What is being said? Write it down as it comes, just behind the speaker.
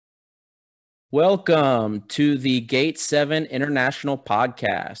Welcome to the Gate 7 International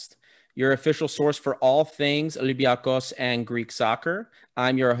Podcast, your official source for all things Olympiacos and Greek soccer.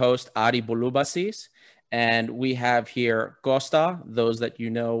 I'm your host, Adi Bolubasis, and we have here Costa, those that you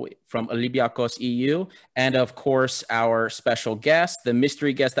know from Olympiacos EU, and of course, our special guest, the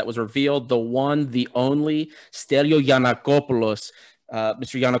mystery guest that was revealed, the one, the only, Stelio Giannakopoulos.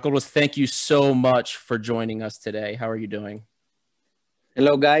 Mr. Giannakopoulos, thank you so much for joining us today. How are you doing?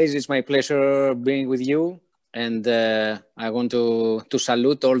 Hello, guys. It's my pleasure being with you. And I want to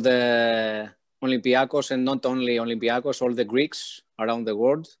salute all the Olympiacos and not only Olympiacos, all the Greeks around the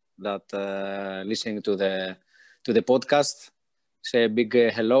world that listening to the podcast. Say a big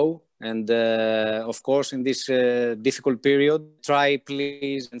hello. And of course, in this difficult period, try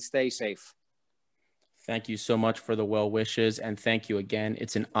please and stay safe. Thank you so much for the well wishes. And thank you again.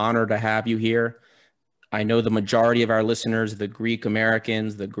 It's an honor to have you here. I know the majority of our listeners, the Greek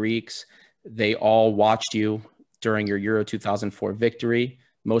Americans, the Greeks, they all watched you during your Euro 2004 victory.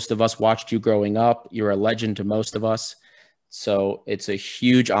 Most of us watched you growing up. You're a legend to most of us. So it's a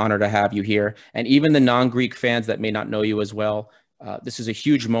huge honor to have you here. And even the non-Greek fans that may not know you as well, this is a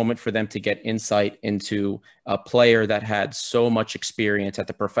huge moment for them to get insight into a player that had so much experience at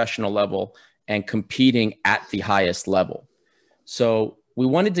the professional level and competing at the highest level. So we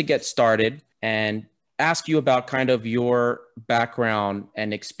wanted to get started and ask you about kind of your background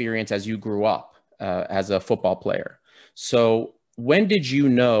and experience as you grew up as a football player. So when did you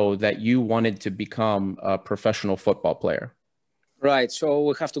know that you wanted to become a professional football player? Right. So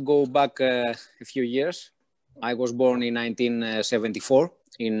we have to go back a few years. I was born in 1974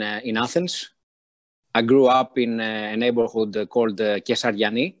 in Athens. I grew up in a neighborhood called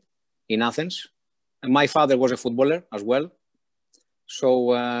Kessariani in Athens. And my father was a footballer as well.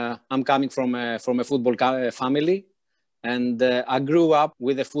 So I'm coming from a football family, and I grew up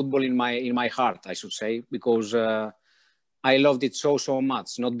with the football in my heart, I should say, because I loved it so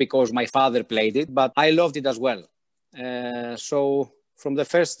much. Not because my father played it, but I loved it as well. So from the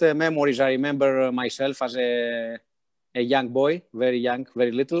first memories, I remember myself as a young boy, very young,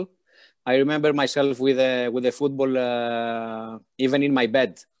 very little. I remember myself with a football even in my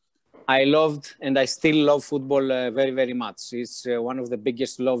bed. I loved and I still love football very, very much. It's one of the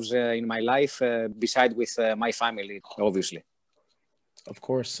biggest loves in my life, beside with my family, obviously. Of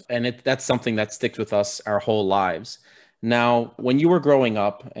course. And that's something that sticks with us our whole lives. Now, when you were growing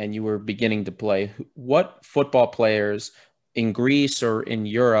up and you were beginning to play, what football players in Greece or in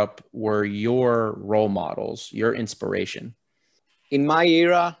Europe were your role models, your inspiration? In my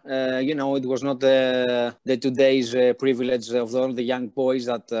era, it was not the today's privilege of all the young boys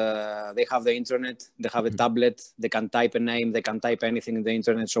that they have the internet, they have a tablet, they can type a name, they can type anything in the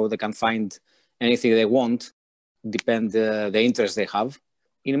internet, so they can find anything they want, depend the interest they have.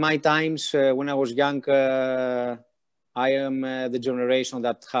 In my times, when I was young, I am the generation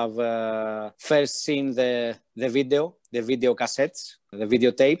that have first seen the video cassettes, the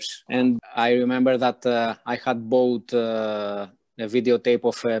videotapes, and I remember that I had bought a videotape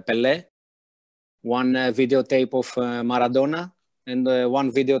of Pelé, one videotape of Maradona, and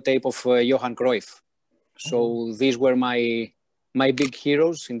one videotape of Johan Cruyff. So these were my big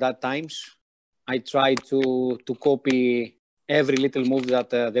heroes in that times. I tried to copy every little move that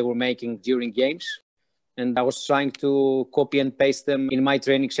they were making during games. And I was trying to copy and paste them in my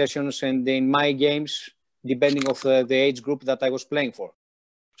training sessions and in my games, depending of the age group that I was playing for.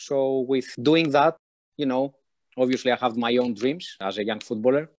 So with doing that, obviously I have my own dreams as a young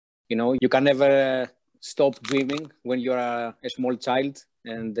footballer. You can never stop dreaming when you're a small child,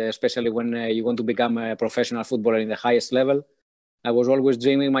 and especially when you want to become a professional footballer in the highest level. I was always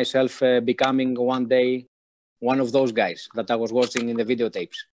dreaming myself becoming one day one of those guys that I was watching in the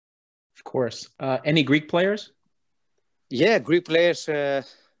videotapes. Of course. Any Greek players? Yeah, Greek players,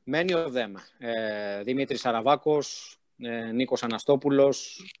 many of them. Dimitris Saravakos, Nikos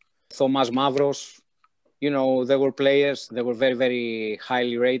Anastopoulos, Thomas Mavros. They were players that were very, very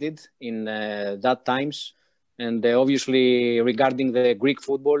highly rated in that times. And obviously, regarding the Greek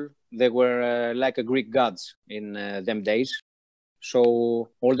football, they were like a Greek gods in them days. So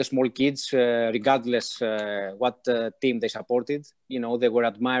all the small kids, regardless what team they supported, they were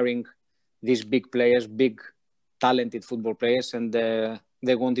admiring these big players, big, talented football players, and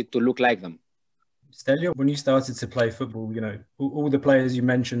they wanted to look like them. Stelio, when you started to play football, all the players you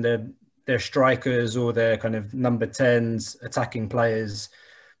mentioned, they're strikers or they're kind of number 10s, attacking players.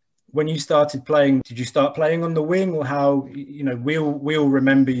 When you started playing, did you start playing on the wing, or how, we all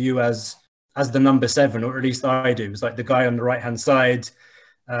remember you as the number 7, or at least I do. It was like the guy on the right-hand side,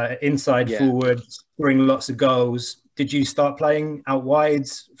 inside forward, scoring lots of goals. did you start playing out wide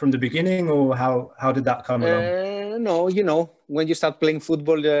from the beginning, or how did that come along? No, when you start playing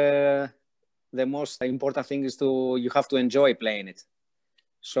football, the most important thing is you have to enjoy playing it.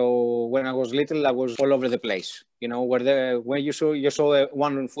 So when I was little, I was all over the place. When you saw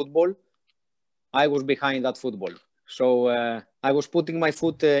one in football, I was behind that football. So I was putting my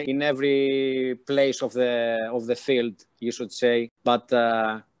foot in every place of the field, you should say. But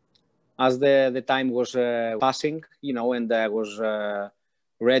as the time was passing, and I was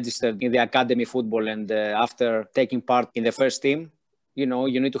registered in the academy football, and after taking part in the first team, you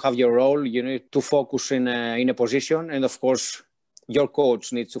need to have your role. You need to focus in a position, and of course, your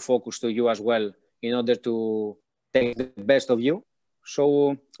coach needs to focus to you as well in order to take the best of you.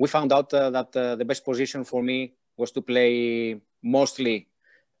 So we found out that the best position for me was to play mostly,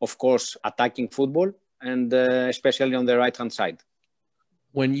 of course, attacking football, and especially on the right-hand side.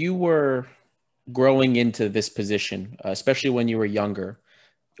 When you were growing into this position, especially when you were younger,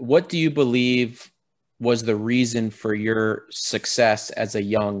 what do you believe was the reason for your success as a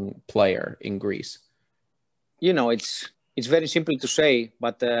young player in Greece? It's very simple to say,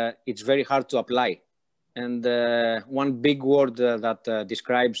 but it's very hard to apply. And one big word that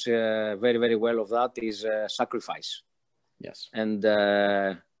describes very, very well of that is sacrifice. Yes. And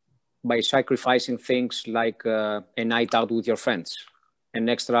by sacrificing things like a night out with your friends, an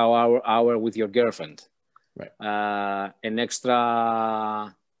extra hour with your girlfriend, right, an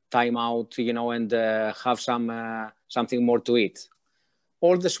extra time out, and have something more to eat.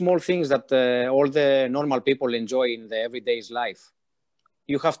 All the small things that all the normal people enjoy in the everyday's life,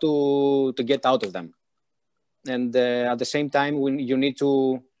 you have to get out of them. And at the same time, when you need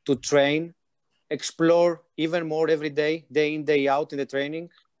to train, explore even more every day in, day out in the training,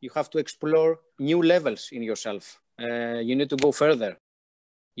 you have to explore new levels in yourself. You need to go further.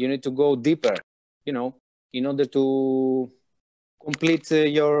 You need to go deeper, in order to complete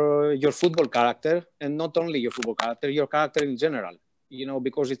your football character, and not only your football character, your character in general.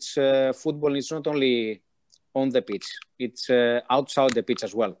 Because it's football is not only on the pitch, it's outside the pitch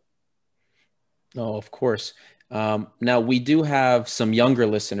as well. Oh, of course. Now, we do have some younger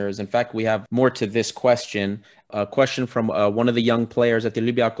listeners. In fact, we have more to this question. A question from one of the young players at the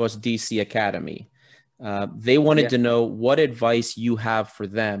Olympiacos DC Academy. They wanted to know what advice you have for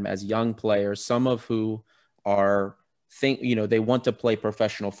them as young players, some of who are they want to play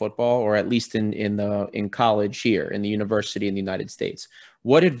professional football, or at least in college here in the university in the United States.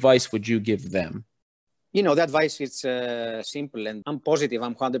 What advice would you give them? The advice is simple, and I'm positive,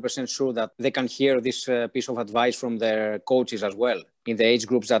 I'm 100% sure that they can hear this piece of advice from their coaches as well in the age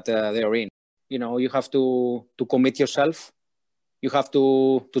groups that they are in. You have to commit yourself. You have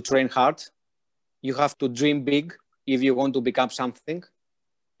to train hard. You have to dream big if you want to become something.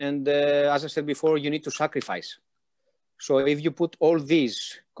 And as I said before, you need to sacrifice. So if you put all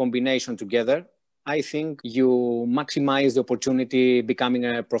these combination together, I think you maximize the opportunity becoming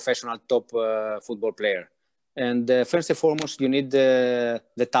a professional top football player. And first and foremost, you need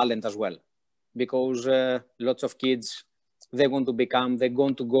the talent as well, because lots of kids, they want to become, they're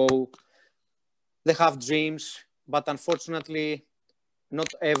going to go, they have dreams, but unfortunately,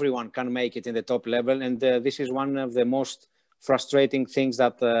 not everyone can make it in the top level. And this is one of the most frustrating things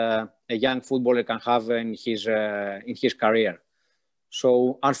that a young footballer can have in his career.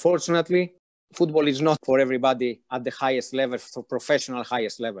 So unfortunately, football is not for everybody at the highest level, for professional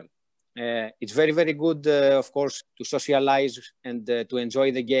highest level. It's very, very good, of course, to socialize and to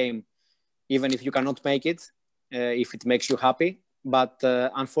enjoy the game, even if you cannot make it, if it makes you happy. But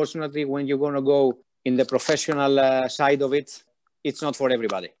unfortunately, when you're going to go in the professional side of it, it's not for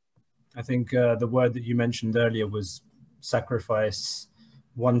everybody. I think the word that you mentioned earlier was sacrifice,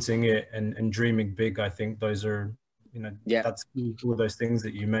 wanting it and dreaming big. I think those are, that's all those things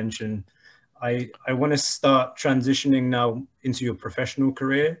that you mentioned. I want to start transitioning now into your professional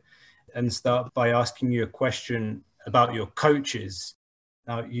career and start by asking you a question about your coaches.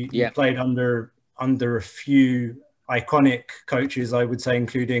 Now, you played under a few iconic coaches, I would say,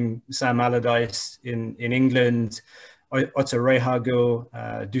 including Sam Allardyce in England, Otto Rehhagel,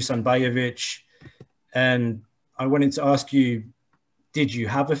 Dusan Bajovic. And I wanted to ask you, did you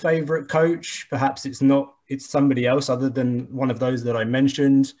have a favorite coach? Perhaps it's somebody else other than one of those that I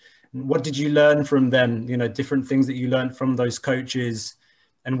mentioned. What did you learn from them? Different things that you learned from those coaches.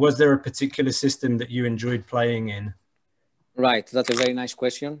 And was there a particular system that you enjoyed playing in? Right. That's a very nice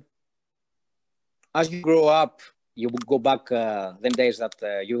question. As you grow up, you would go back them days that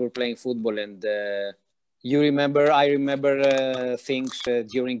you were playing football, and I remember things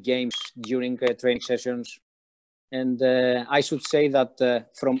during games, during training sessions. And I should say that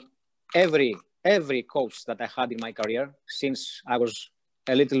from every every coach that I had in my career, since I was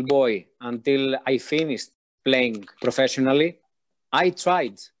a little boy until I finished playing professionally, I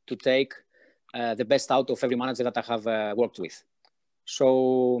tried to take the best out of every manager that I have worked with.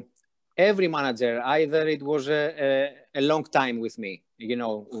 So every manager, either it was a long time with me, you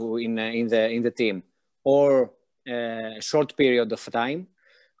know, in the team, or a short period of time,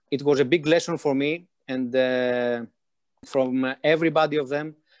 it was a big lesson for me. And from everybody of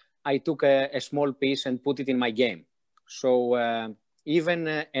them, I took a small piece and put it in my game. So even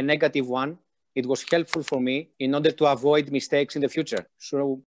a negative one, it was helpful for me in order to avoid mistakes in the future.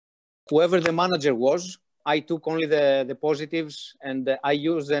 So whoever the manager was, I took only the positives, and I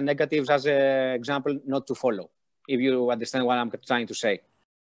used the negatives as an example not to follow, if you understand what I'm trying to say.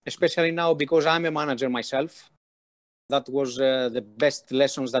 Especially now, because I'm a manager myself, that was the best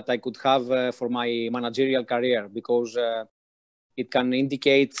lessons that I could have for my managerial career, because it can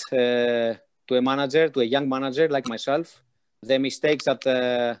indicate to a manager, to a young manager like myself, the mistakes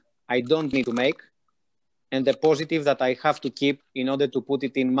that I don't need to make, and the positive that I have to keep in order to put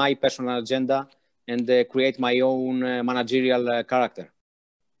it in my personal agenda and create my own managerial character.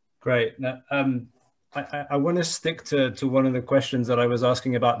 Great. Now, I want to stick to one of the questions that I was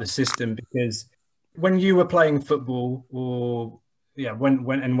asking about the system, because when you were playing football, or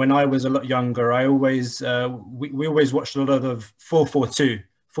when I was a lot younger, I always we always watched a lot of 4-4-2.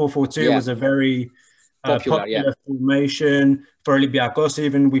 4-4-2 was a very popular formation for Olympiacos.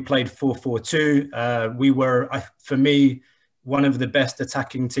 Even we played 4-4-2. We were, for me, one of the best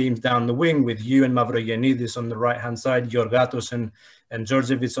attacking teams down the wing, with you and Mavrogiannidis on the right-hand side, Georgatos and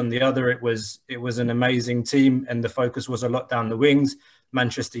Djordjevic on the other. It was an amazing team, and the focus was a lot down the wings.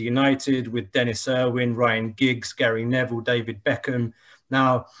 Manchester United with Dennis Irwin, Ryan Giggs, Gary Neville, David Beckham.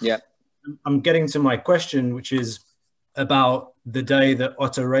 Now, I'm getting to my question, which is about the day that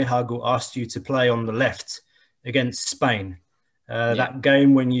Otto Rehhagel asked you to play on the left against Spain. That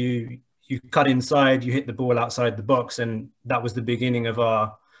game when you cut inside, you hit the ball outside the box, and that was the beginning of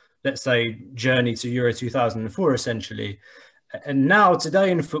our, let's say, journey to Euro 2004, essentially. And now today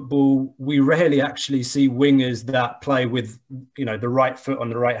in football, we rarely actually see wingers that play with, you know, the right foot on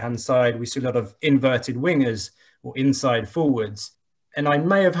the right-hand side. We see a lot of inverted wingers or inside forwards. And I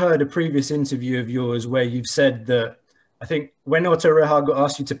may have heard a previous interview of yours where you've said that, I think when Otto Rehhagel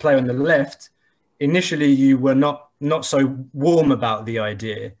asked you to play on the left, initially you were not so warm about the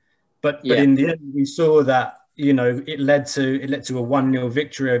idea. But in the end, we saw that, you know, it led to a 1-0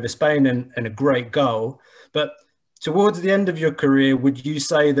 victory over Spain and a great goal. But towards the end of your career, would you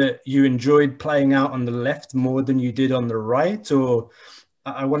say that you enjoyed playing out on the left more than you did on the right? Or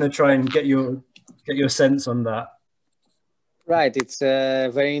I want to try and get your sense on that. Right. It's a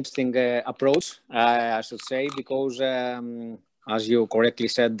very interesting approach, I should say, because as you correctly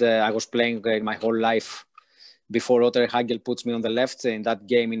said, I was playing my whole life before Otto Rehhagel puts me on the left in that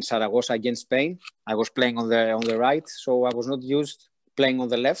game in Zaragoza against Spain. I was playing on the right, so I was not used playing on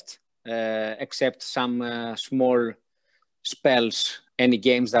the left, except some small spells, any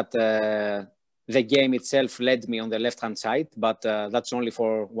games that the game itself led me on the left-hand side, but that's only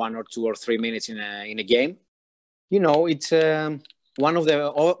for 1 or 2 or 3 minutes in a game. You know, it's one of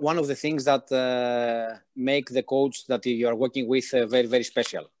the things that make the coach that you are working with very, very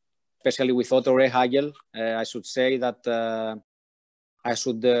special. Especially with Otto Rehhagel, I should say that I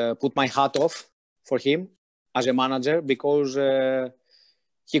should put my hat off for him as a manager, because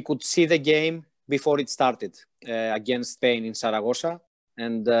he could see the game before it started against Spain in Zaragoza,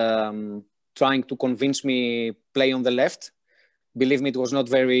 and trying to convince me play on the left. Believe me, it was not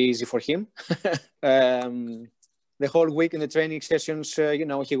very easy for him. The whole week in the training sessions, you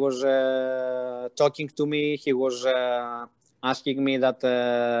know, he was talking to me. He was asking me that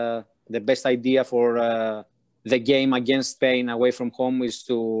the best idea for the game against Spain away from home is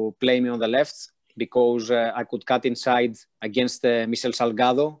to play me on the left, because I could cut inside against Michel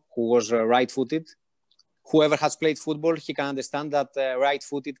Salgado, who was right-footed. Whoever has played football, he can understand that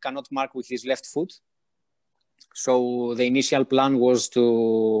right-footed cannot mark with his left foot. So the initial plan was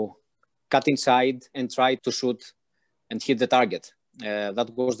to cut inside and try to shoot and hit the target. That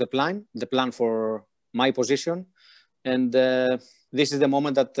was the plan for my position. And this is the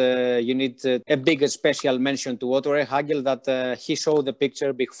moment that you need a big special mention to Otto Rehhagel, that he saw the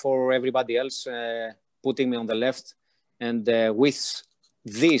picture before everybody else, putting me on the left. And with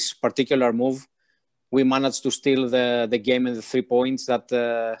this particular move, we managed to steal the game and the 3 points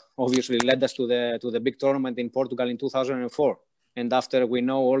that obviously led us to the big tournament in Portugal in 2004. And after we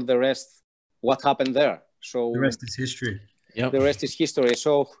know all the rest, what happened there. So the rest is history. Yep. The rest is history.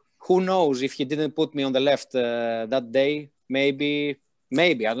 So who knows, if he didn't put me on the left that day, maybe,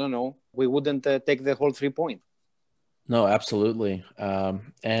 I don't know, we wouldn't take the whole 3 point. No, absolutely.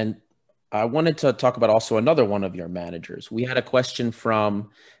 And I wanted to talk about also another one of your managers. We had a question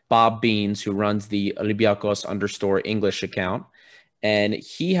from Bob Beans, who runs the Olympiacos underscore English account. And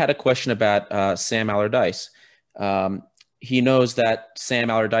he had a question about Sam Allardyce. He knows that Sam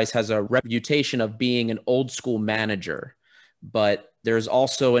Allardyce has a reputation of being an old school manager, but there's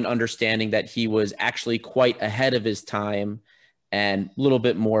also an understanding that he was actually quite ahead of his time and a little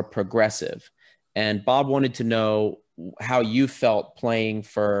bit more progressive. And Bob wanted to know how you felt playing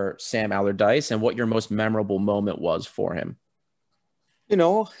for Sam Allardyce and what your most memorable moment was for him. You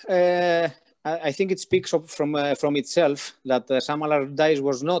know, I think it speaks from itself that Sam Allardyce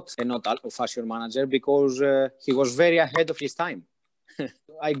was not a fashion manager because he was very ahead of his time.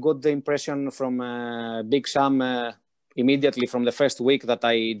 I got the impression from Big Sam immediately from the first week that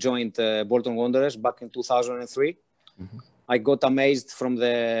I joined Bolton Wanderers back in 2003. Mm-hmm. I got amazed from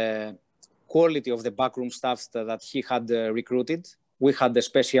the quality of the backroom staff that he had recruited. We had a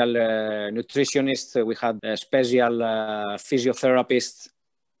special nutritionist, we had a special physiotherapist.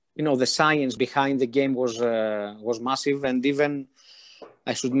 You know, the science behind the game was massive. And even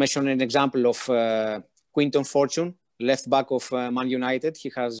I should mention an example of Quinton Fortune, left back of Man United.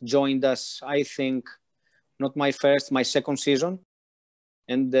 He has joined us, I think, not my first, my second season.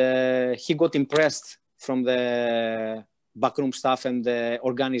 And he got impressed from the backroom staff and the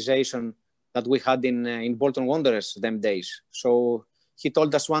organization that we had in Bolton Wanderers them days. So he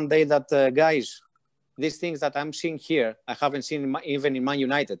told us one day that, guys, these things that I'm seeing here, I haven't seen even in Man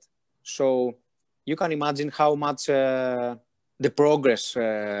United. So you can imagine how much the progress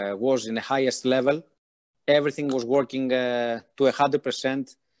was in the highest level. Everything was working to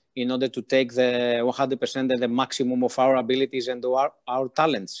 100% in order to take the 100% and the maximum of our abilities and our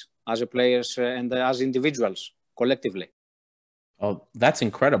talents as players and as individuals collectively. Oh, that's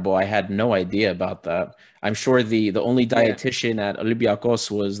incredible. I had no idea about that. I'm sure the only dietitian at Olympiacos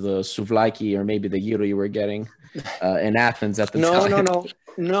was the souvlaki or maybe the gyro you were getting in Athens at the time.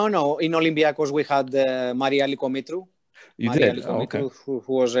 No. In Olympiacos, we had Maria Likomitru. Okay. Who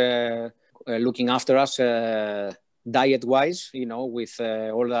was looking after us diet-wise, you know, with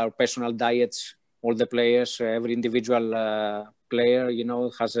all our personal diets, all the players, every individual player, you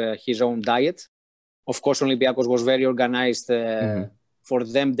know, has his own diet. Of course, Olympiacos was very organized for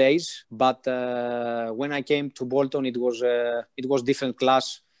them days, but when I came to Bolton, it was different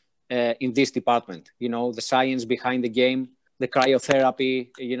class in this department. You know, the science behind the game, the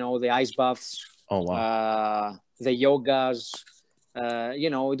cryotherapy, you know, the ice baths, the yogas. You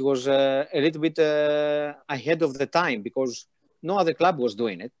know, it was a little bit ahead of the time because no other club was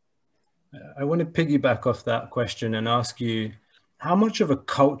doing it. I want to piggyback off that question and ask you, how much of a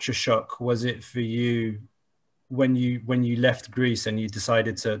culture shock was it for you when you left Greece and you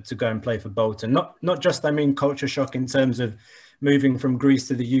decided to go and play for Bolton? Not just, I mean, culture shock in terms of moving from Greece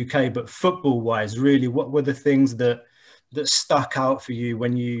to the UK, but football-wise, really, what were the things that stuck out for you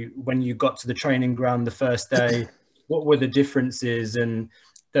when you got to the training ground the first day? What were the differences? And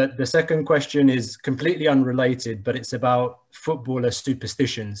the second question is completely unrelated, but it's about footballer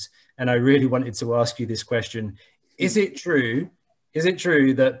superstitions. And I really wanted to ask you this question. Is it true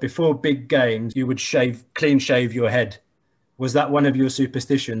that before big games, you would clean shave your head? Was that one of your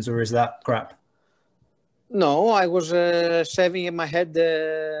superstitions or is that crap? No, I was shaving my head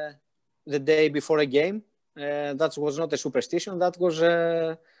the day before a game. That was not a superstition. That was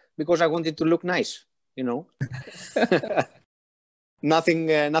because I wanted to look nice, you know. Nothing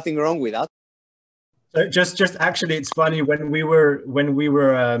wrong with that. So just actually, it's funny when we were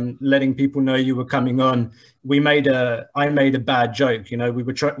letting people know you were coming on. I made a bad joke. You know,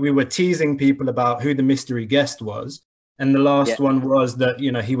 we were teasing people about who the mystery guest was, and the last one was that,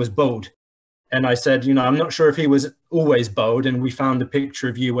 you know, he was bald, and I said, you know, I'm not sure if he was always bald, and we found a picture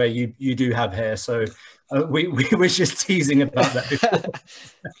of you where you do have hair. So we were just teasing about that before.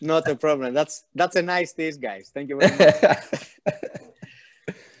 Not a problem. That's a nice tease, guys. Thank you very much.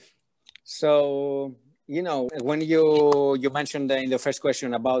 So, you know, when you mentioned in the first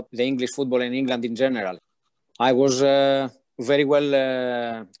question about the English football in England in general, I was very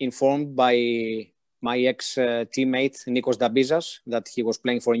well informed by my ex-teammate, Nikos Dabizas, that he was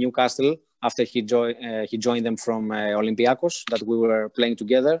playing for Newcastle after he joined them from Olympiacos, that we were playing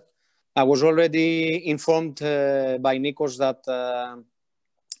together. I was already informed by Nikos that,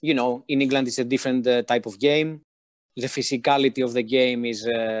 you know, in England it's a different type of game. The physicality of the game is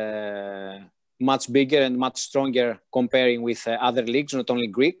much bigger and much stronger comparing with other leagues, not only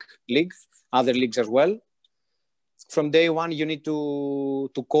Greek league, other leagues as well. From day one, you need to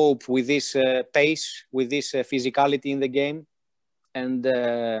cope with this pace, with this physicality in the game. and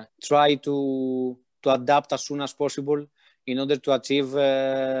try to adapt as soon as possible in order to achieve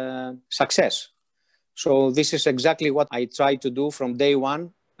success. So this is exactly what I tried to do from day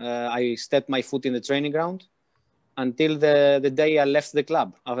one. I stepped my foot in the training ground until the day I left the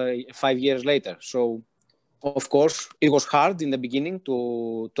club 5 years later. So, of course, it was hard in the beginning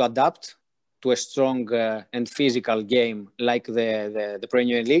to adapt to a strong and physical game like the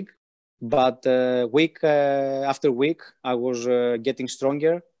Premier League. But week after week, I was getting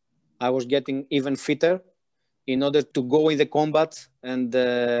stronger. I was getting even fitter in order to go in the combat and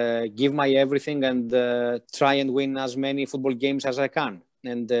give my everything and try and win as many football games as I can.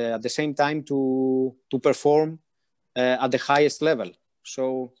 And at the same time to perform at the highest level.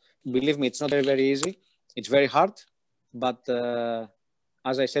 So believe me, it's not very, very easy. It's very hard. But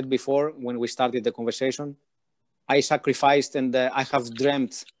as I said before, when we started the conversation, I sacrificed and I have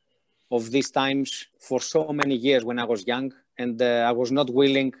dreamt of these times for so many years when I was young. And I was not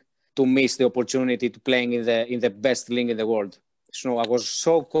willing to miss the opportunity to playing in the best league in the world. So I was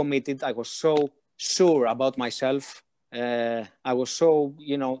so committed. I was so sure about myself. I was so,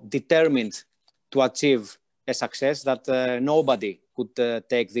 determined to achieve a success that nobody could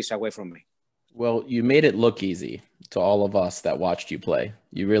take this away from me. Well, you made it look easy to all of us that watched you play.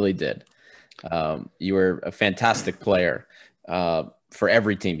 You really did. You were a fantastic player for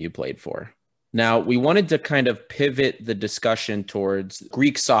every team you played for. Now, we wanted to kind of pivot the discussion towards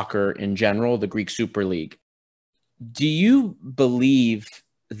Greek soccer in general, the Greek Super League. Do you believe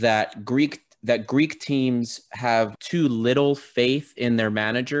that Greek teams have too little faith in their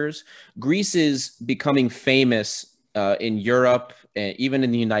managers? Greece is becoming famous in Europe, even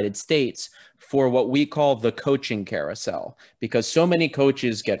in the United States, for what we call the coaching carousel, because so many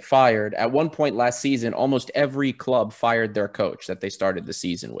coaches get fired. At one point last season, almost every club fired their coach that they started the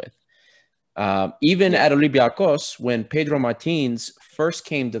season with. Even at Olympiacos, when Pedro Martins first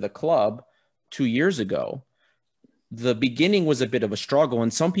came to the club 2 years ago, the beginning was a bit of a struggle,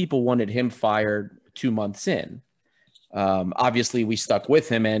 and some people wanted him fired 2 months in. Obviously, we stuck with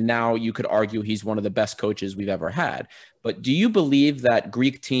him, and now you could argue he's one of the best coaches we've ever had. But do you believe that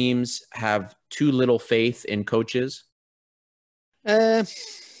Greek teams have too little faith in coaches?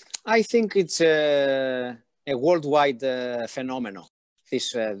 I think it's a worldwide phenomenon.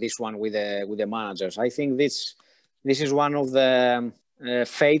 This one with the managers. I think this is one of the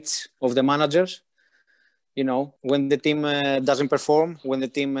fates of the managers. When the team doesn't perform, when the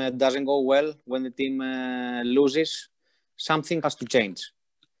team doesn't go well, when the team loses, something has to change.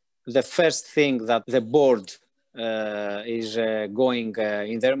 The first thing that the board is going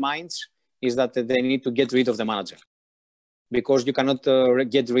in their minds is that they need to get rid of the manager, because you cannot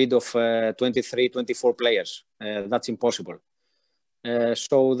get rid of 23, 24 players. That's impossible.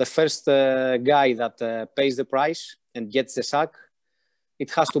 So the first guy that pays the price and gets the sack,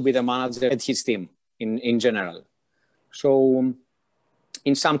 it has to be the manager and his team in general. So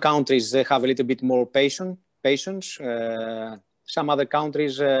in some countries, they have a little bit more patience. Some other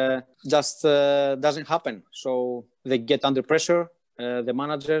countries just doesn't happen. So they get under pressure, the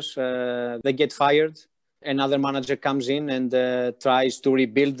managers, they get fired. Another manager comes in and tries to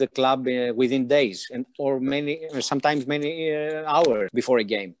rebuild the club within days or sometimes many hours before a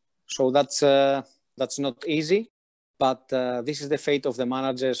game. So that's not easy, but this is the fate of the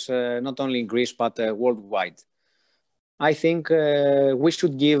managers, not only in Greece, but worldwide. I think we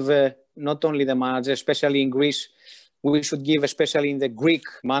should give not only the managers, especially in Greece, we should give, especially in the Greek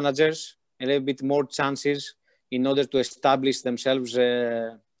managers, a little bit more chances in order to establish themselves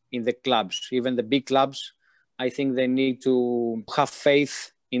in the clubs, even the big clubs. I think they need to have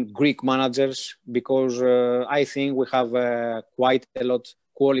faith in Greek managers, because I think we have quite a lot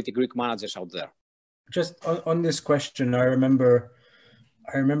quality Greek managers out there. Just on this question, I remember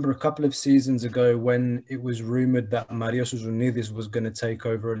a couple of seasons ago when it was rumored that Marios Zounidis was going to take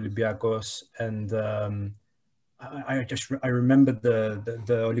over Olympiacos, and I remember the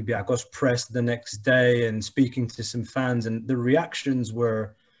Olympiacos press the next day and speaking to some fans, and the reactions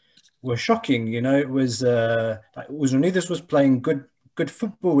were shocking. It was like Zounidis was playing good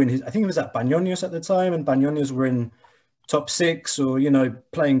football in his. I think it was at Panionios at the time, and Panionios were in top 6, or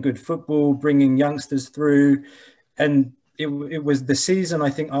playing good football, bringing youngsters through, and it was the season, I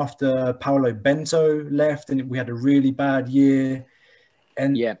think, after Paulo Bento left, and we had a really bad year.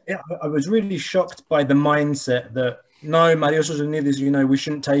 And I was really shocked by the mindset that, no, Marios Zounidis, we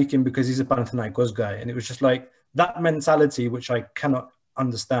shouldn't take him because he's a Panathinaikos guy. And it was just like that mentality, which I cannot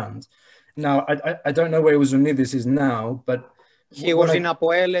understand. Now, I don't know where Zounidis is now, but he was in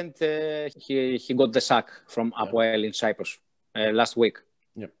Apoel, and he got the sack from Apoel in Cyprus last week.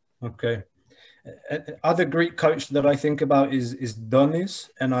 Okay. Other Greek coach that I think about is Donis,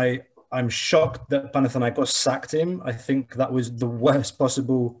 and I'm shocked that Panathinaikos sacked him. I think that was the worst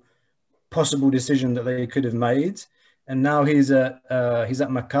possible decision that they could have made. And now he's at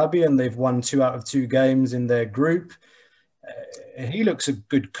Maccabi, and they've won 2 out of 2 games in their group. He looks a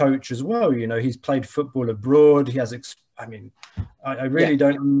good coach as well. You know, he's played football abroad. He has. I really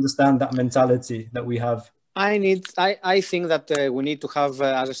don't understand that mentality that we have. I think that we need to have,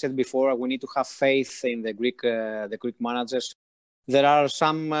 as I said before, we need to have faith in the Greek managers. There are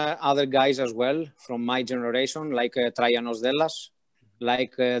some other guys as well from my generation, like Traianos Dellas,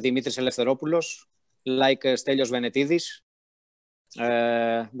 like Dimitris Eleftheropoulos, like Stelios Venetidis,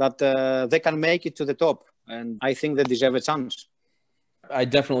 that they can make it to the top. And I think they deserve a chance. I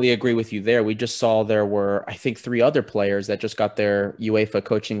definitely agree with you there. We just saw there were, I think, 3 other players that just got their UEFA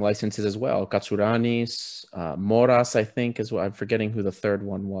coaching licenses as well. Katsouranis, Moras, I think, as well. I'm forgetting who the third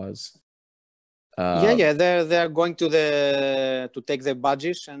one was. They're going to take the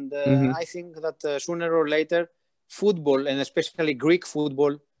badges, and I think that sooner or later, football, and especially Greek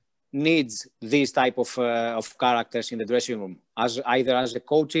football, needs these type of characters in the dressing room, either as the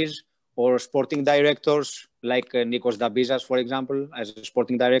coaches or sporting directors, like Nikos Dabizas, for example, as a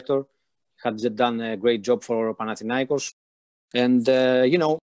sporting director, had done a great job for Panathinaikos. And,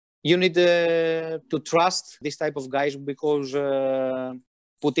 you need to trust this type of guys, because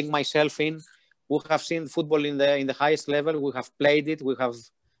putting myself in, we have seen football in the highest level. We have played it. We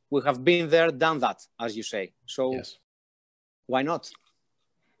have been there, done that, as you say. So yes. Why not?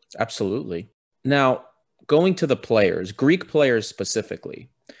 Absolutely. Now, going to the players, Greek players specifically,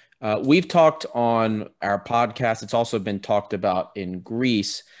 we've talked on our podcast. It's also been talked about in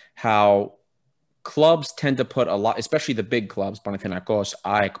Greece, how clubs tend to put a lot, especially the big clubs, Panathinaikos,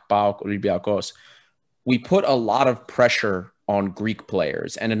 AEK, PAOK, Olympiakos. We put a lot of pressure on Greek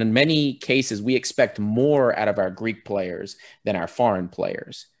players. And in many cases, we expect more out of our Greek players than our foreign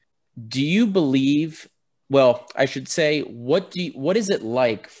players. Do you believe, well, I should say, what is it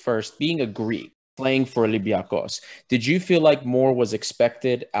like first being a Greek playing for Olympiakos? Did you feel like more was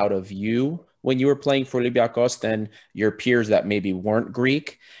expected out of you when you were playing for Olympiakos than your peers that maybe weren't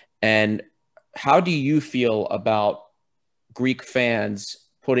Greek? And how do you feel about Greek fans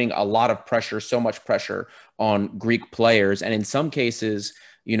putting a lot of pressure, so much pressure on Greek players, and in some cases,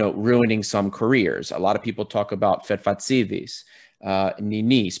 ruining some careers? A lot of people talk about Ferfatsidis,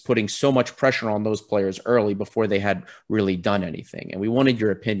 Ninis, putting so much pressure on those players early before they had really done anything. And we wanted your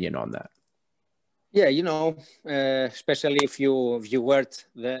opinion on that. Yeah, especially if you wear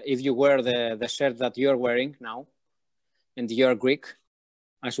the shirt that you're wearing now, and you're Greek,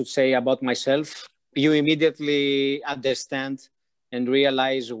 I should say about myself, you immediately understand and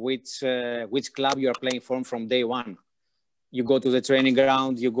realize which club you are playing from day one. You go to the training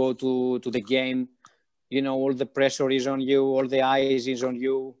ground, you go to the game, all the pressure is on you, all the eyes is on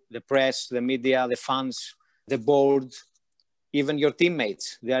you, the press, the media, the fans, the board, even your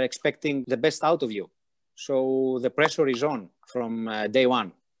teammates. They are expecting the best out of you. So the pressure is on from day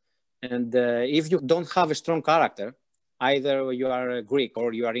one. And if you don't have a strong character, either you are Greek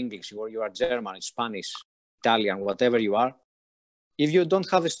or you are English or you are German, Spanish, Italian, whatever you are, if you don't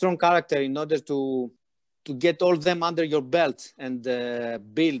have a strong character in order to get all of them under your belt and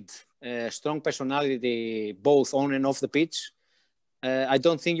build a strong personality both on and off the pitch, I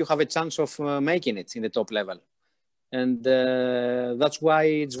don't think you have a chance of making it in the top level. And that's why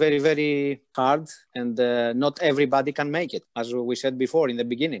it's very, very hard, and not everybody can make it, as we said before in the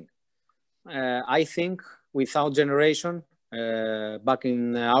beginning. I think with our generation, back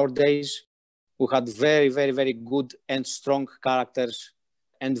in our days, we had very, very, very good and strong characters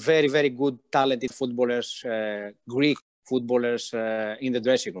and very, very good talented footballers, Greek footballers in the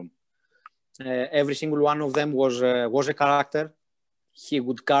dressing room. Every single one of them was a character. He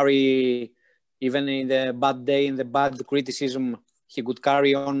would carry, even in the bad day, in the bad criticism, he could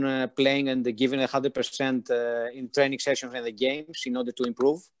carry on playing and giving 100% in training sessions and the games in order to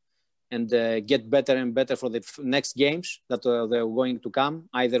improve and get better and better for the next games that they're going to come.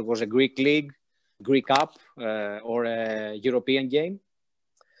 Either it was a Greek league, Greek Cup, or a European game.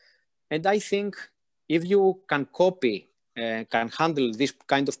 And I think if you can copy, can handle this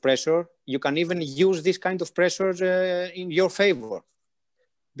kind of pressure, you can even use this kind of pressure in your favor.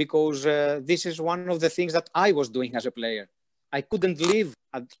 Because this is one of the things that I was doing as a player. I couldn't live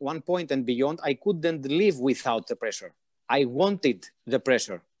at one point and beyond. I couldn't live without the pressure. I wanted the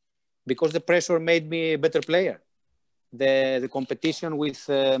pressure because the pressure made me a better player. The competition with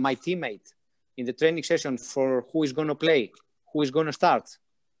my teammate in the training session for who is going to play, who is going to start.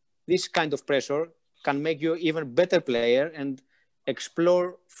 This kind of pressure can make you even better player and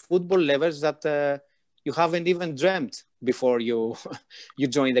explore football levels that you haven't even dreamt before you you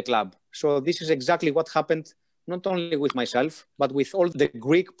join the club. So this is exactly what happened, not only with myself, but with all the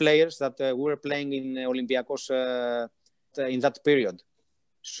Greek players that were playing in Olympiacos in that period.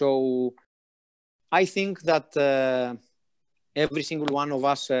 So I think that every single one of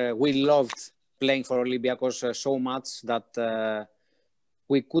us, we loved playing for Olympiacos so much that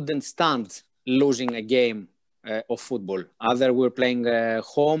we couldn't stand losing a game of football. Either we were playing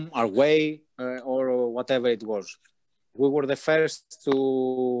home, away, or whatever it was. We were the first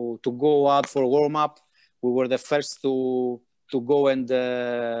to go out for warm-up. We were the first to go and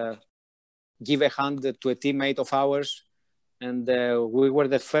give a hand to a teammate of ours. And we were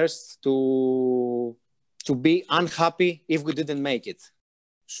the first to be unhappy if we didn't make it.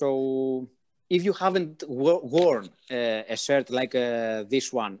 So if you haven't worn a shirt like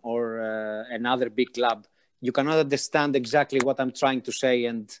this one or another big club, you cannot understand exactly what I'm trying to say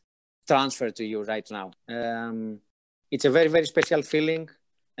and transfer to you right now. It's a very, very special feeling,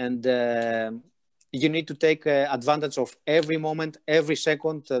 and you need to take advantage of every moment, every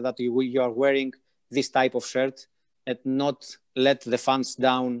second that you are wearing this type of shirt, and not let the fans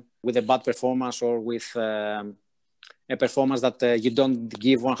down with a bad performance or with a performance that you don't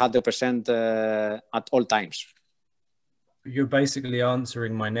give 100% at all times. You're basically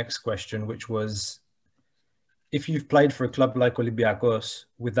answering my next question, which was, if you've played for a club like Olympiacos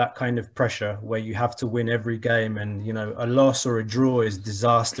with that kind of pressure where you have to win every game and, you know, a loss or a draw is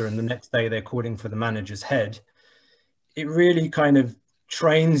disaster and the next day they're calling for the manager's head, it really kind of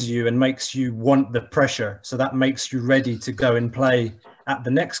trains you and makes you want the pressure. So that makes you ready to go and play at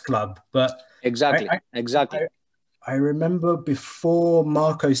the next club. But exactly. I remember before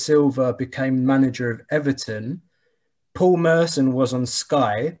Marco Silva became manager of Everton, Paul Merson was on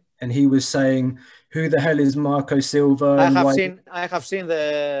Sky and he was saying, who the hell is Marco Silva? I have seen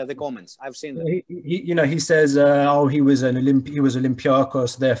the comments. I've seen them. He says, he was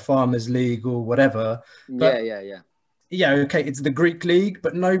Olympiacos, their Farmers League or whatever. But yeah, okay, it's the Greek league,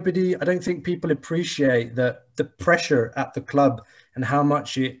 but I don't think people appreciate the pressure at the club and how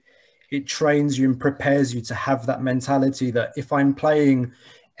much it trains you and prepares you to have that mentality that if I'm playing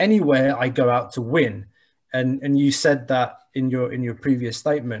anywhere, I go out to win. And you said that in your previous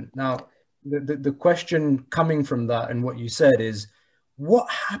statement. Now, the question coming from that and what you said is, what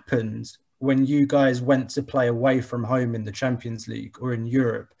happened when you guys went to play away from home in the Champions League or in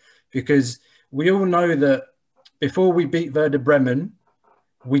Europe? Because we all know that before we beat Werder Bremen,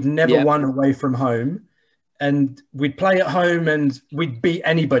 we'd never won away from home, and we'd play at home and we'd beat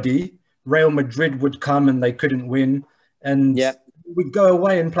anybody. Real Madrid would come and they couldn't win. And we'd go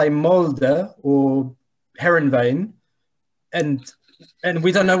away and play Molde or Heerenveen, and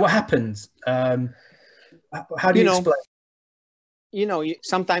we don't know what happens. How do you explain? You know,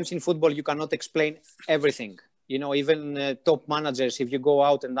 sometimes in football, you cannot explain everything. You know, even top managers, if you go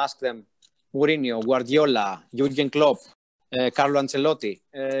out and ask them, Mourinho, Guardiola, Jurgen Klopp, Carlo Ancelotti,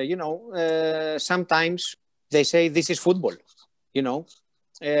 sometimes they say this is football. You know,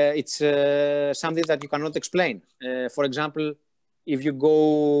 it's something that you cannot explain. For example, if you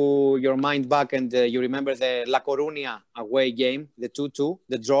go your mind back and you remember the La Coruña away game, the 2-2,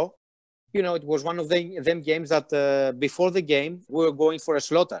 the draw, you know, it was one of them games that before the game, we were going for a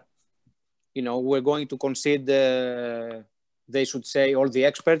slaughter. You know, we're going to concede, they should say, all the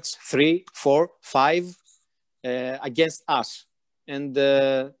experts, 3, 4, 5 against us. And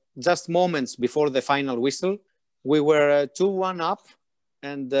just moments before the final whistle, we were 2-1 up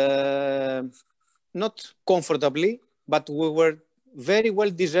and not comfortably, but we were very well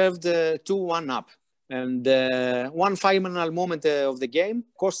deserved 2-1 up. And one final moment of the game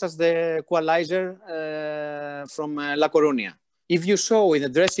cost us the equalizer from La Coruña. If you saw in the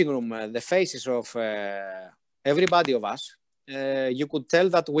dressing room the faces of everybody of us, you could tell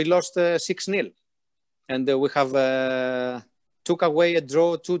that we lost 6-0. And we have took away a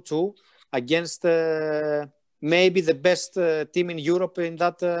draw 2-2 against maybe the best team in Europe in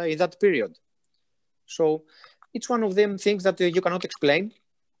that period. So it's one of them things that you cannot explain.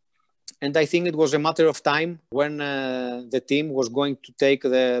 And I think it was a matter of time when the team was going to take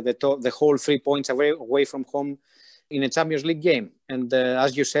the whole 3 points away from home in a Champions League game. And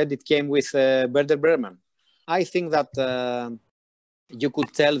as you said, it came with Werder Bremen. I think that you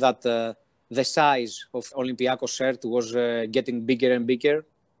could tell that the size of Olympiacos shirt was getting bigger and bigger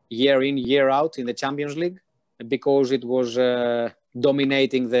year in, year out in the Champions League, because it was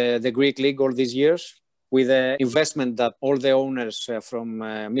dominating the Greek league all these years, with the investment that all the owners from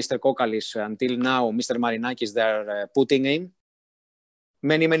Mr. Kokalis until now, Mr. Marinakis, they're putting in.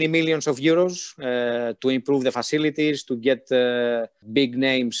 many millions of euros to improve the facilities, to get big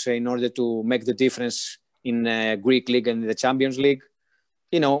names in order to make the difference in Greek league and the Champions League.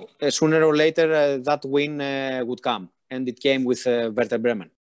 Sooner or later that win would come, and it came with Werder Bremen.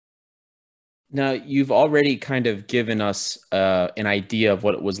 Now, you've already kind of given us an idea of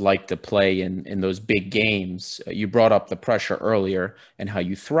what it was like to play in those big games. You brought up the pressure earlier and how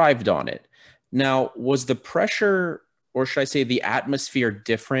you thrived on it. Now, was the pressure, or should I say the atmosphere,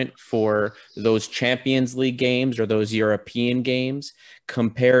 different for those Champions League games or those European games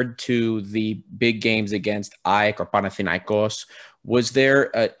compared to the big games against AEK or Panathinaikos? Was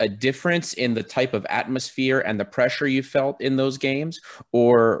there a difference in the type of atmosphere and the pressure you felt in those games,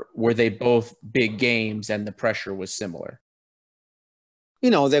 or were they both big games and the pressure was similar?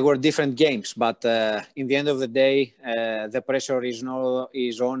 They were different games, but in the end of the day, the pressure is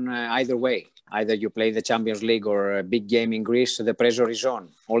on either way. Either you play the Champions League or a big game in Greece, the pressure is on.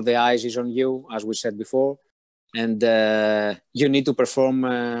 All the eyes is on you, as we said before, and you need to perform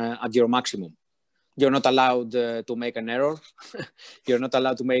at your maximum. You're not allowed to make an error. You're not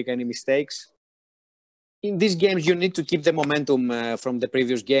allowed to make any mistakes. In these games, you need to keep the momentum from the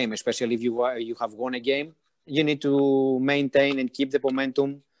previous game, especially if you have won a game. You need to maintain and keep the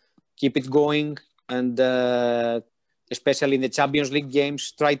momentum, keep it going, and especially in the Champions League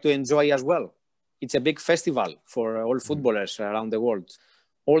games, try to enjoy as well. It's a big festival for all footballers around the world.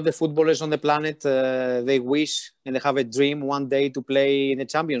 All the footballers on the planet, they wish and they have a dream one day to play in the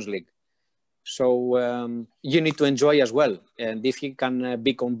Champions League. So you need to enjoy as well. And if it can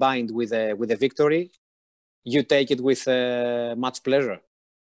be combined with a victory, you take it with much pleasure.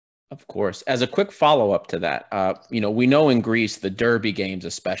 Of course. As a quick follow-up to that, we know in Greece, the derby games,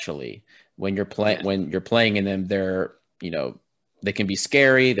 especially when you're playing in them, they can be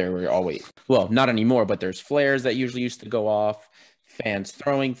scary. They're always, well, not anymore, but there's flares that usually used to go off, fans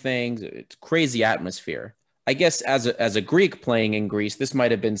throwing things. It's crazy atmosphere. I guess as a Greek playing in Greece, this might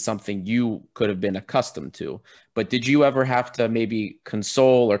have been something you could have been accustomed to. But did you ever have to maybe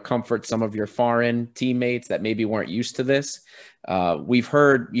console or comfort some of your foreign teammates that maybe weren't used to this? We've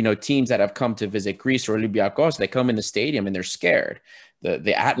heard, teams that have come to visit Greece or Olympiacos, they come in the stadium and they're scared.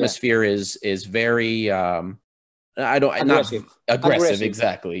 The atmosphere is very aggressive. Not aggressive,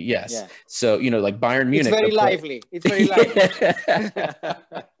 exactly. Yes. Yeah. So, like Bayern Munich. It's very lively.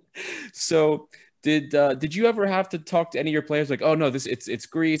 So did you ever have to talk to any of your players like, oh no, it's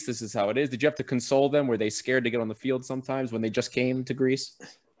Greece, this is how it is? Did you have to console them? Were they scared to get on the field sometimes when they just came to Greece?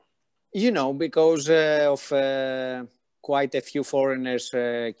 Because of quite a few foreigners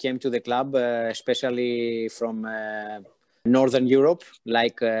came to the club, especially from Northern Europe,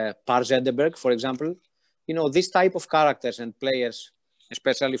 like Par Zendenberg, for example. This type of characters and players,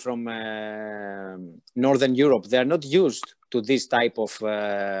 especially from Northern Europe, they're not used to this type of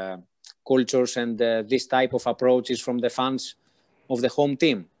cultures and this type of approaches from the fans of the home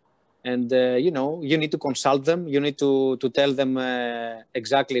team. And, you need to consult them. You need to tell them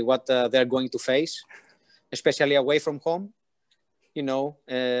exactly what they're going to face, especially away from home.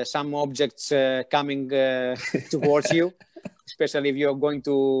 Some objects coming towards you, especially if you're going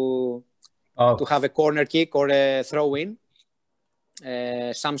to have a corner kick or a throw in.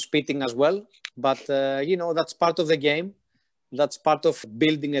 Some spitting as well. But, that's part of the game. That's part of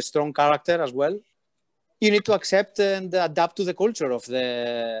building a strong character as well. You need to accept and adapt to the culture of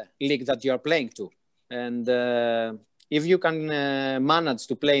the league that you are playing to. And if you can manage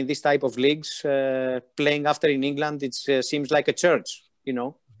to play in this type of leagues, playing after in England, it seems like a church,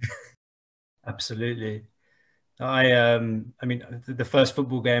 Absolutely. The first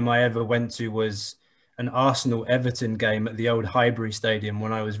football game I ever went to was an Arsenal-Everton game at the old Highbury Stadium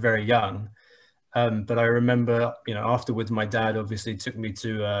when I was very young. But I remember, afterwards, my dad obviously took me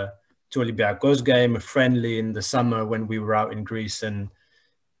to Olympiacos game, a friendly in the summer when we were out in Greece. And,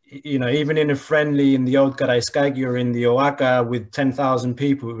 even in a friendly in the old Karaiskaki or in the OAKA with 10,000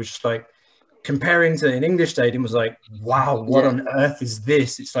 people, it was just like comparing to an English stadium was like, wow, what on earth is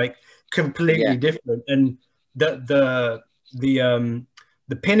this? It's like completely different. And the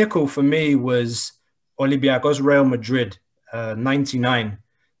pinnacle for me was Olympiacos Real Madrid, 99.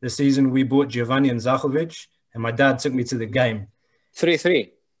 The season we bought Giovanni and Zahovic, and my dad took me to the game.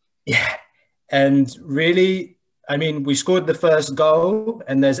 3-3. Yeah. And really, we scored the first goal,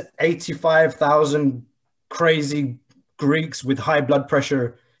 and there's 85,000 crazy Greeks with high blood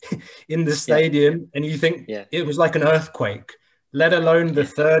pressure in the stadium. And you think it was like an earthquake, let alone the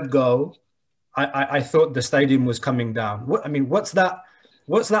third goal. I thought the stadium was coming down. What's that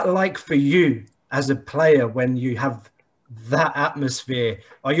like for you as a player when you have that atmosphere?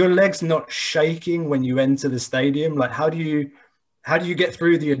 Are your legs not shaking when you enter the stadium? Like, how do you How do you get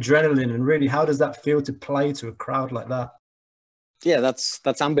through the adrenaline, and really, how does that feel to play to a crowd like that? Yeah,